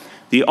one,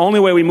 the only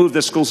way we move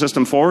this school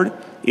system forward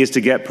is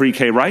to get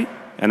pre-K right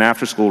and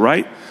after school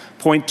right.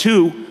 Point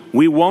two,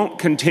 we won't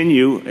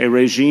continue a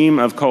regime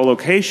of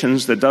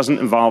co-locations that doesn't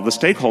involve the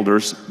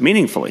stakeholders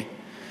meaningfully.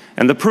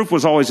 And the proof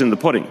was always in the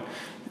pudding.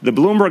 The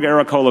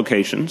Bloomberg-era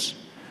co-locations,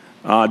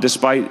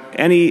 despite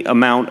any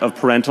amount of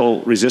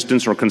parental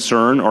resistance or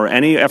concern or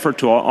any effort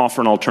to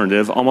offer an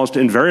alternative, almost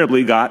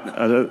invariably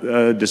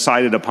got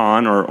decided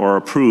upon or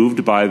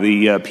approved by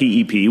the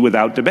PEP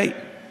without debate.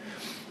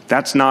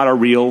 That's not a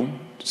real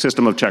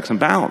system of checks and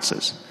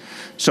balances.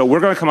 So we're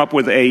going to come up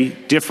with a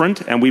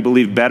different, and we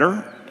believe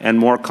better and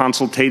more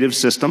consultative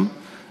system,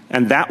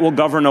 and that will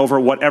govern over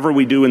whatever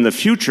we do in the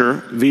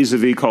future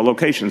vis-a-vis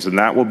co-locations, and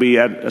that will be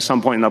at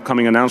some point in an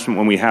upcoming announcement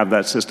when we have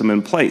that system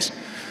in place.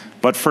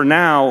 But for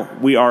now,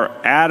 we are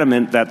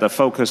adamant that the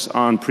focus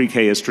on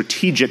pre-K is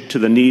strategic to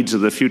the needs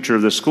of the future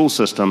of the school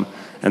system,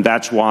 and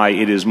that's why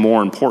it is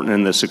more important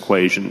in this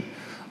equation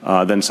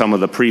than some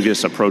of the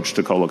previous approach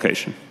to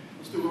co-location.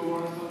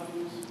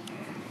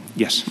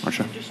 Yes,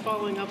 Marcia. Just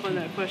following up on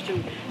that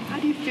question, how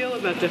do you feel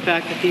about the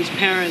fact that these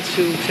parents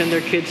who send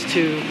their kids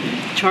to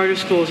charter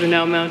schools are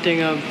now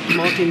mounting a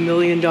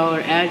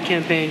multi-million-dollar ad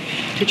campaign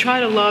to try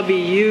to lobby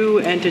you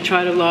and to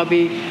try to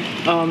lobby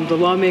the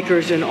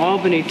lawmakers in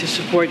Albany to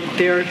support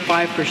their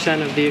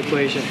 5% of the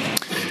equation?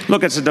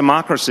 Look, it's a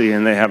democracy,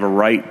 and they have a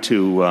right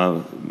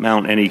to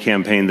mount any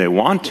campaign they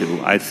want to.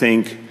 I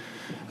think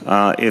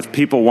if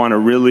people want to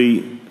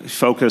really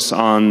focus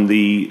on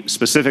the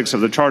specifics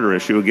of the charter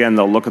issue, again,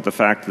 they'll look at the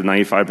fact that the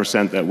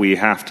 95% that we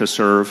have to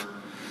serve,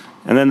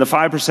 and then the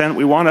 5%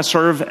 we want to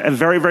serve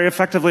very, very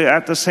effectively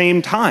at the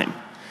same time.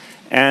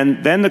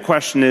 And then the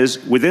question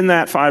is, within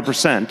that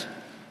 5%,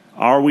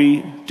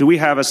 do we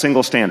have a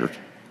single standard?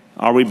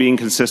 Are we being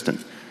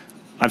consistent?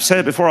 I've said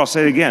it before, I'll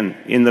say it again.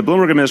 In the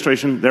Bloomberg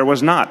administration, there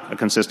was not a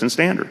consistent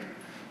standard.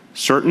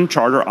 Certain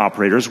charter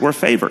operators were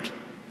favored.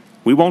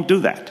 We won't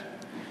do that.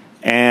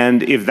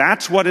 And if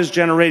that's what is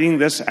generating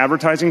this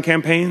advertising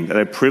campaign, that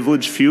a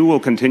privileged few will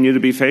continue to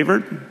be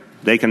favored,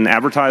 they can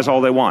advertise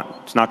all they want.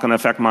 It's not going to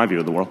affect my view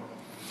of the world.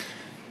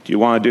 Do you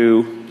want to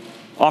do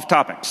off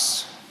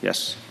topics?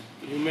 Yes.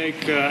 Can you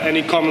make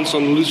any comments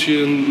on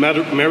Lucian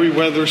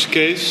Merriweather's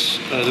case?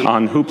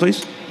 On who,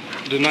 please?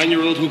 The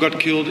 9-year-old who got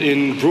killed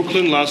in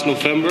Brooklyn last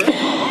November,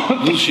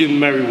 Lucian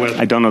Merriweather.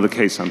 I don't know the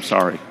case, I'm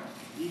sorry.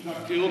 He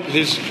got killed.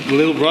 His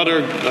little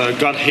brother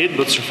got hit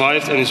but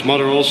survived, and his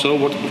mother also.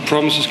 What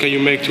promises can you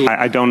make to...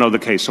 I don't know the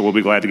case, so we'll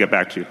be glad to get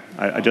back to you.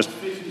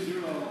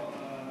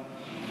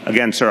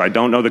 Again, sir, I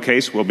don't know the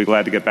case. We'll be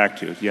glad to get back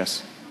to you.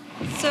 Yes.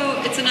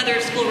 So it's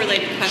another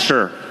school-related question.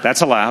 Sure,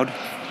 that's allowed.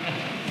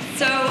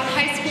 So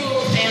high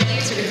school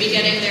families are going to be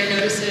getting their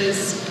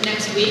notices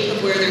next week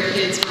of where their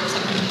kids are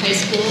accepted to high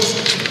schools.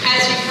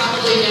 As you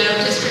probably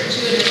know, District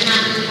 2 in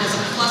Manhattan has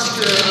a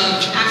cluster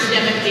of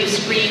academically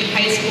screened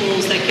high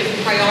schools that give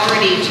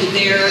priority to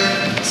their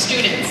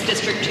students,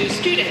 District 2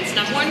 students.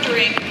 And I'm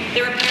wondering,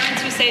 there are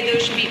parents who say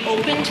those should be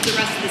open to the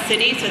rest of the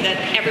city so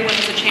that everyone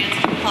has a chance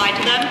to apply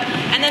to them.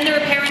 And then there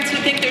are parents who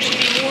think there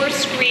should be more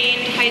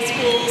screened high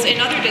schools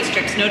in other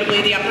districts, notably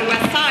the Upper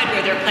West Side,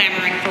 where they're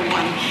clamoring for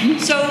one.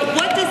 So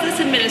what does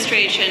this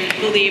administration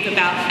believe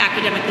about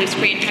academically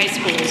screened high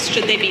schools?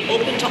 Should they be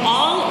open to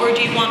all, or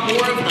do you want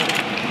more of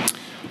them?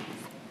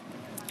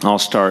 I'll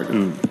start,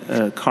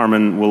 and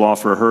Carmen will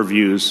offer her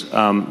views.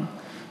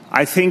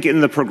 I think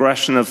in the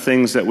progression of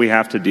things that we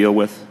have to deal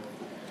with,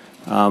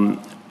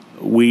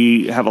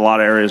 we have a lot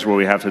of areas where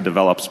we have to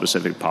develop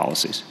specific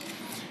policies.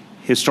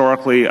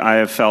 Historically, I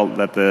have felt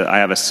that I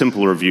have a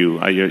simpler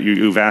view.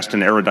 You've asked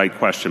an erudite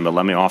question, but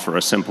let me offer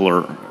a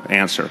simpler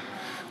answer.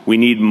 We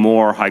need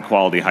more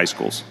high-quality high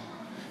schools,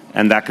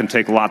 and that can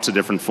take lots of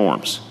different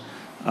forms,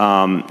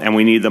 and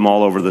we need them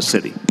all over the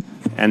city.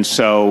 And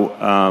so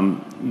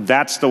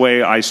that's the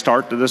way I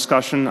start the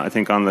discussion. I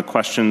think on the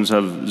questions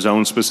of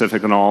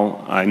zone-specific and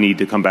all, I need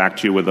to come back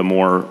to you with a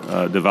more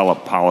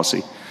developed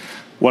policy.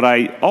 What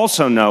I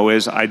also know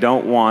is I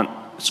don't want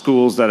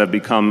schools that have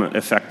become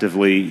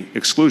effectively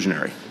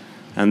exclusionary,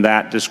 and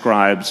that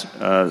describes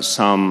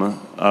some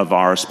of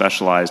our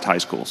specialized high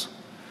schools.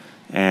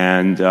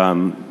 And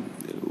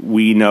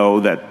we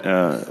know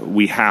that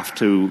we have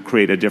to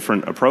create a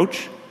different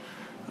approach.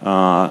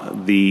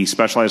 The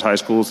specialized high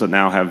schools that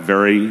now have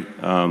very,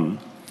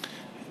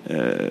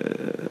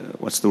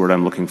 what's the word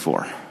I'm looking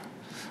for?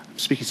 I'm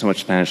speaking so much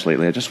Spanish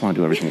lately, I just want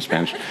to do everything in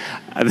Spanish.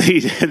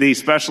 The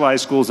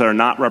specialized schools that are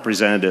not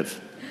representative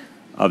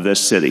of this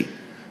city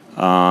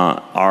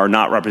are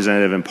not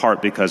representative in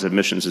part because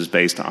admissions is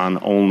based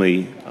on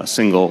only a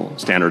single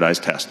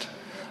standardized test.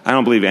 I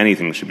don't believe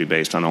anything should be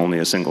based on only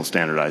a single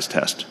standardized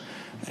test.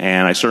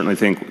 And I certainly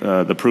think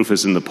the proof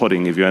is in the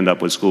pudding if you end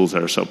up with schools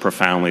that are so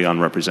profoundly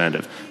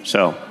unrepresentative.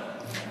 So,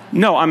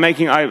 no,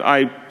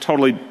 I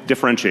totally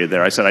differentiated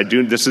there. I said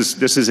this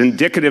is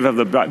indicative of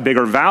the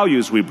bigger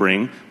values we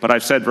bring, but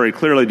I've said very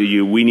clearly to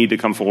you, we need to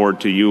come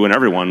forward to you and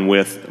everyone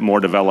with more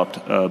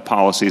developed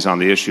policies on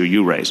the issue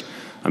you raise.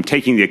 I'm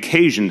taking the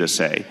occasion to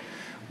say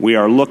we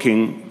are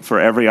looking for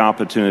every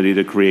opportunity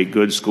to create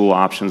good school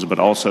options, but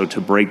also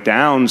to break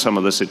down some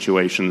of the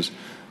situations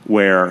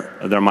where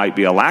there might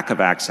be a lack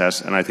of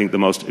access, and I think the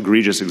most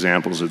egregious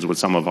examples is with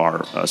some of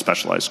our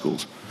specialized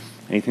schools.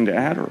 Anything to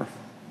add? Or?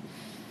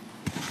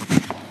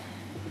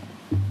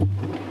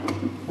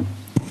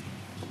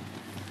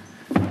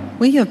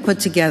 We have put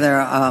together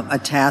a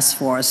task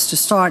force to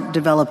start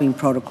developing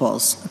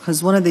protocols,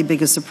 because one of the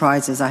biggest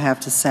surprises, I have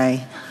to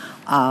say,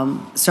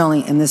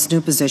 certainly in this new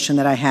position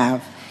that I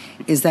have,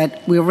 is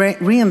that we're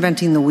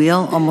reinventing the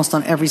wheel almost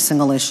on every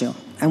single issue.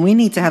 And we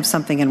need to have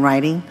something in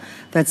writing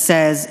that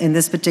says, in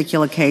this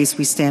particular case,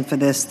 we stand for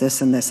this,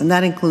 this, and this. And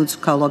that includes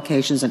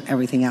co-locations and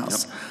everything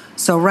else. Yep.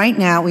 So right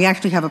now, we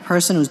actually have a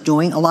person who's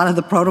doing a lot of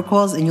the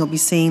protocols, and you'll be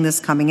seeing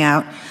this coming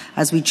out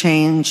as we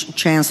change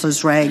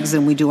chancellor's regs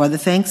and we do other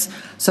things,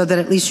 so that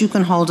at least you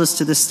can hold us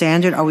to the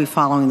standard. Are we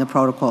following the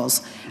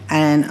protocols?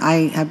 And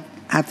I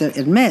have to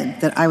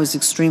admit that I was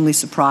extremely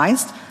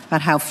surprised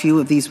at how few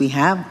of these we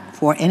have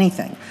for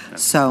anything.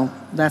 So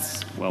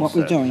that's what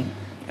we're doing.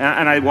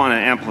 And I want to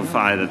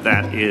amplify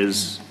that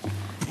is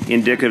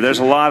indicative. There's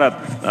a lot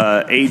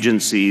of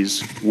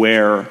agencies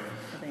where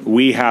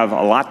we have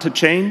a lot to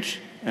change,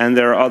 and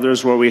there are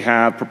others where we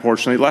have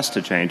proportionally less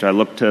to change. I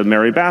look to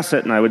Mary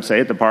Bassett, and I would say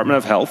at the Department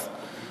of Health,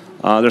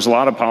 there's a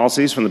lot of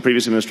policies from the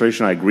previous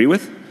administration I agree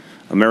with.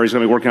 Mary's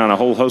going to be working on a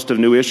whole host of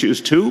new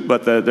issues too,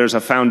 but there's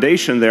a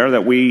foundation there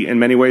that we in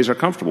many ways are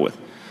comfortable with.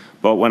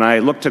 But when I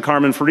look to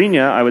Carmen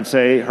Farina, I would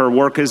say her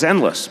work is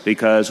endless,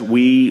 because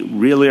we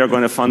really are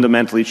going to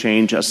fundamentally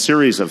change a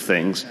series of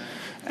things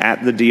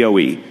at the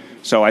DOE.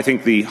 So I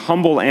think the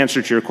humble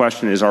answer to your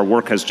question is our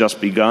work has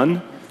just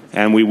begun,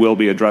 and we will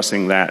be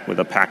addressing that with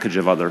a package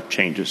of other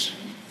changes.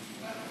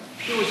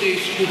 There was a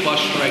school bus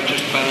strike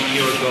just about a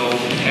year ago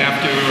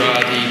after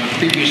the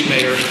previous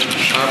mayor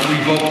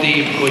revoked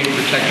the employee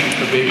protection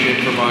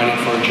provision providing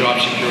for job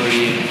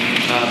security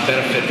and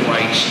benefit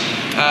rights.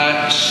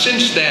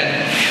 Since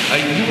then,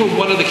 you were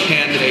one of the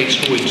candidates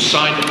who had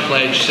signed a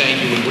pledge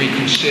saying you would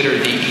reconsider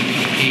the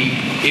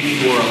EPP if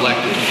you were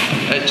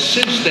elected.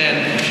 Since then,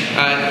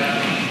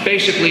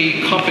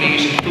 basically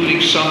companies,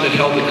 including some that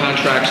held the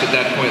contracts at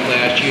that point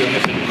last year,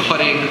 have been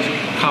cutting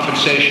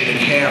compensation in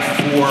half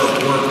for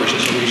workers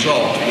as a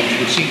result, which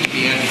would seem to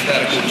be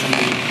antithetical to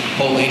the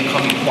whole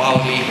income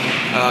equality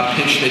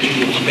pitch that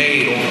you have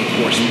made over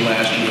the course of the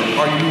last year.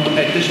 Are you,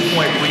 at this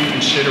point,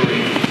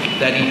 reconsidering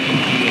that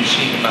EPP and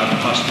seeing about the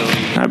possibility?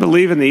 I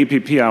believe in the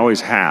EPP. I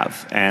always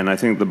have. And I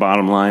think the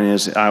bottom line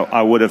is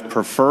I would have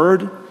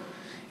preferred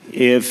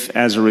if,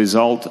 as a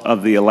result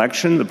of the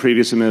election, the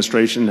previous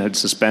administration had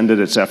suspended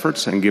its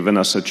efforts and given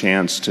us a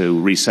chance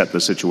to reset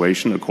the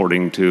situation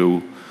according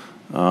to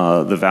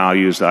the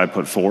values that I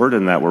put forward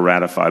and that were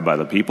ratified by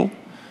the people.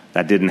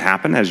 That didn't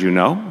happen, as you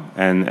know.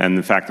 And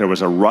in fact, there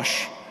was a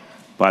rush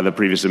by the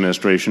previous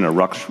administration, a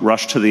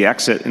rush to the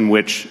exit in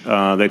which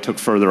they took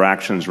further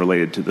actions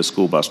related to the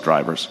school bus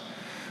drivers.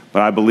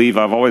 But I've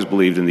always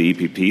believed in the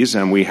EPPs,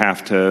 and we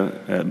have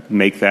to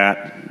make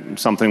that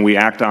something we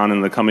act on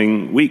in the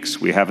coming weeks.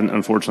 We haven't,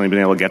 unfortunately, been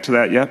able to get to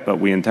that yet, but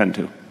we intend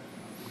to.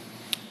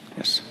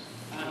 Yes.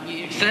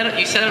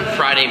 You said on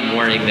Friday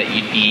morning that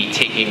you'd be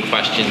taking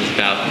questions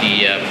about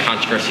the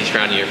controversy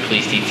surrounding your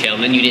police detail,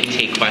 and then you didn't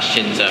take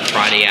questions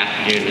Friday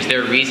afternoon. Was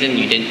there a reason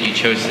you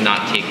chose to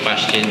not take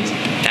questions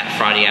that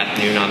Friday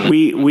afternoon on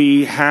the...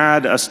 We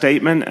had a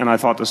statement, and I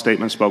thought the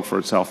statement spoke for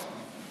itself.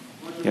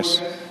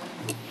 Yes.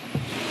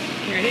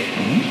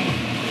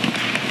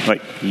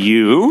 But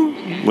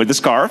you, with the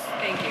scarf,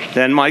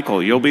 then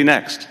Michael, you'll be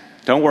next.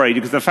 Don't worry,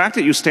 because the fact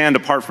that you stand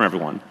apart from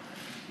everyone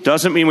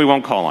doesn't mean we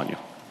won't call on you.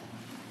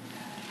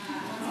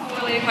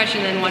 School-related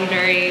question, then one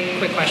very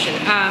quick question.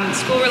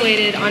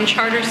 School-related, on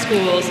charter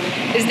schools,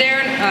 is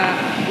there,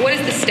 what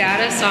is the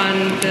status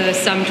on the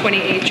some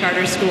 28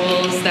 charter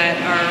schools that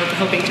are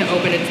hoping to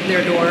open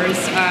their doors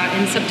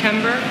in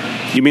September?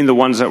 You mean the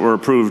ones that were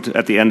approved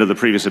at the end of the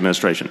previous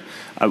administration?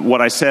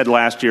 What I said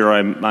last year,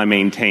 I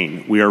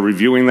maintain. We are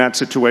reviewing that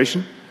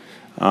situation,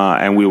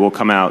 and we will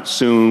come out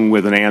soon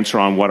with an answer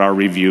on what our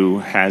review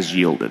has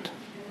yielded.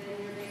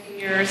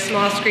 Your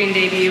small screen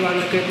debut on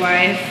The Good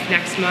Wife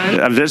next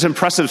month. There's an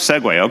impressive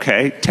segue.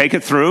 Okay, take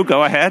it through.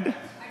 Go ahead.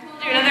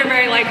 Another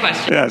very light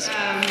question. Yes.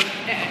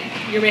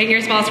 You're making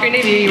your small screen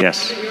debut.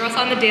 Yes. You were also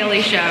on The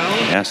Daily Show.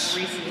 Yes.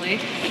 Recently.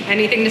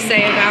 Anything to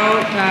say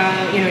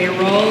about your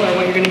role or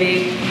what you're going to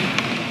be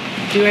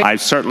doing? I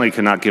certainly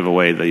cannot give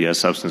away the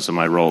substance of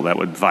my role. That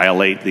would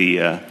violate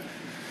the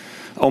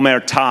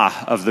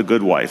omerta of The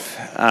Good Wife.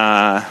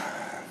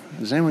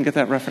 Does anyone get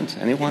that reference?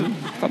 Anyone? I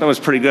thought that was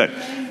pretty good.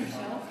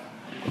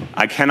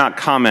 I cannot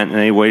comment in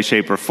any way,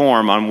 shape, or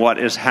form on what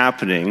is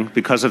happening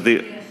because of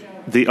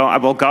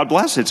well, God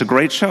bless, it's a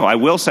great show. I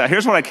will say,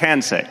 here's what I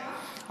can say.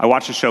 I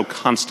watch the show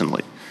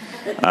constantly.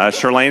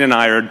 Charlene and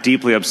I are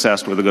deeply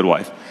obsessed with The Good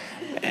Wife.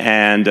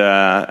 And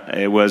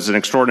it was an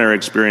extraordinary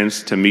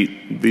experience to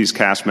meet these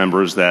cast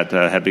members that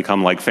had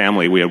become like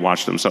family. We had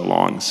watched them so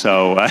long.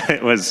 So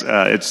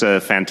it's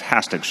a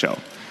fantastic show.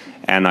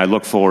 And I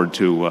look forward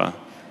to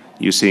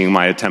you seeing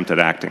my attempt at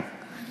acting.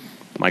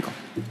 Michael.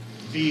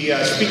 The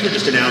Speaker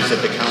just announced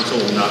that the Council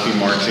will not be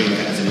marching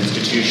as an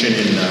institution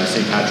in the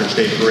St. Patrick's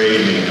Day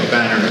Parade, meaning no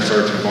banner, no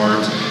sergeant of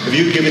arms. Have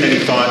you given any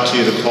thought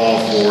to the call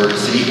for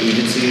city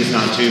agencies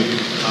not to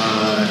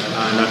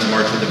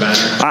march with the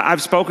banner?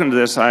 I've spoken to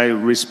this. I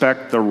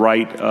respect the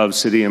right of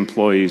city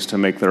employees to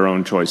make their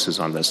own choices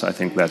on this. I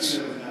think that's...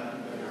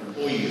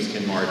 Employees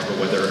can march, but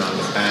whether or not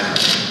the banner...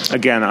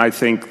 Again, I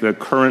think the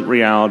current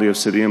reality of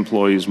city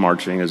employees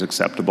marching is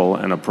acceptable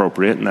and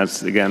appropriate, and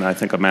that's, again, I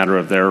think a matter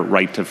of their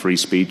right to free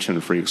speech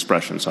and free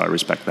expression, so I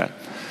respect that.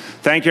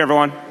 Thank you,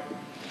 everyone.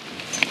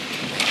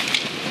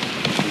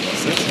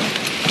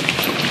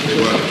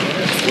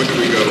 When do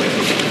we go?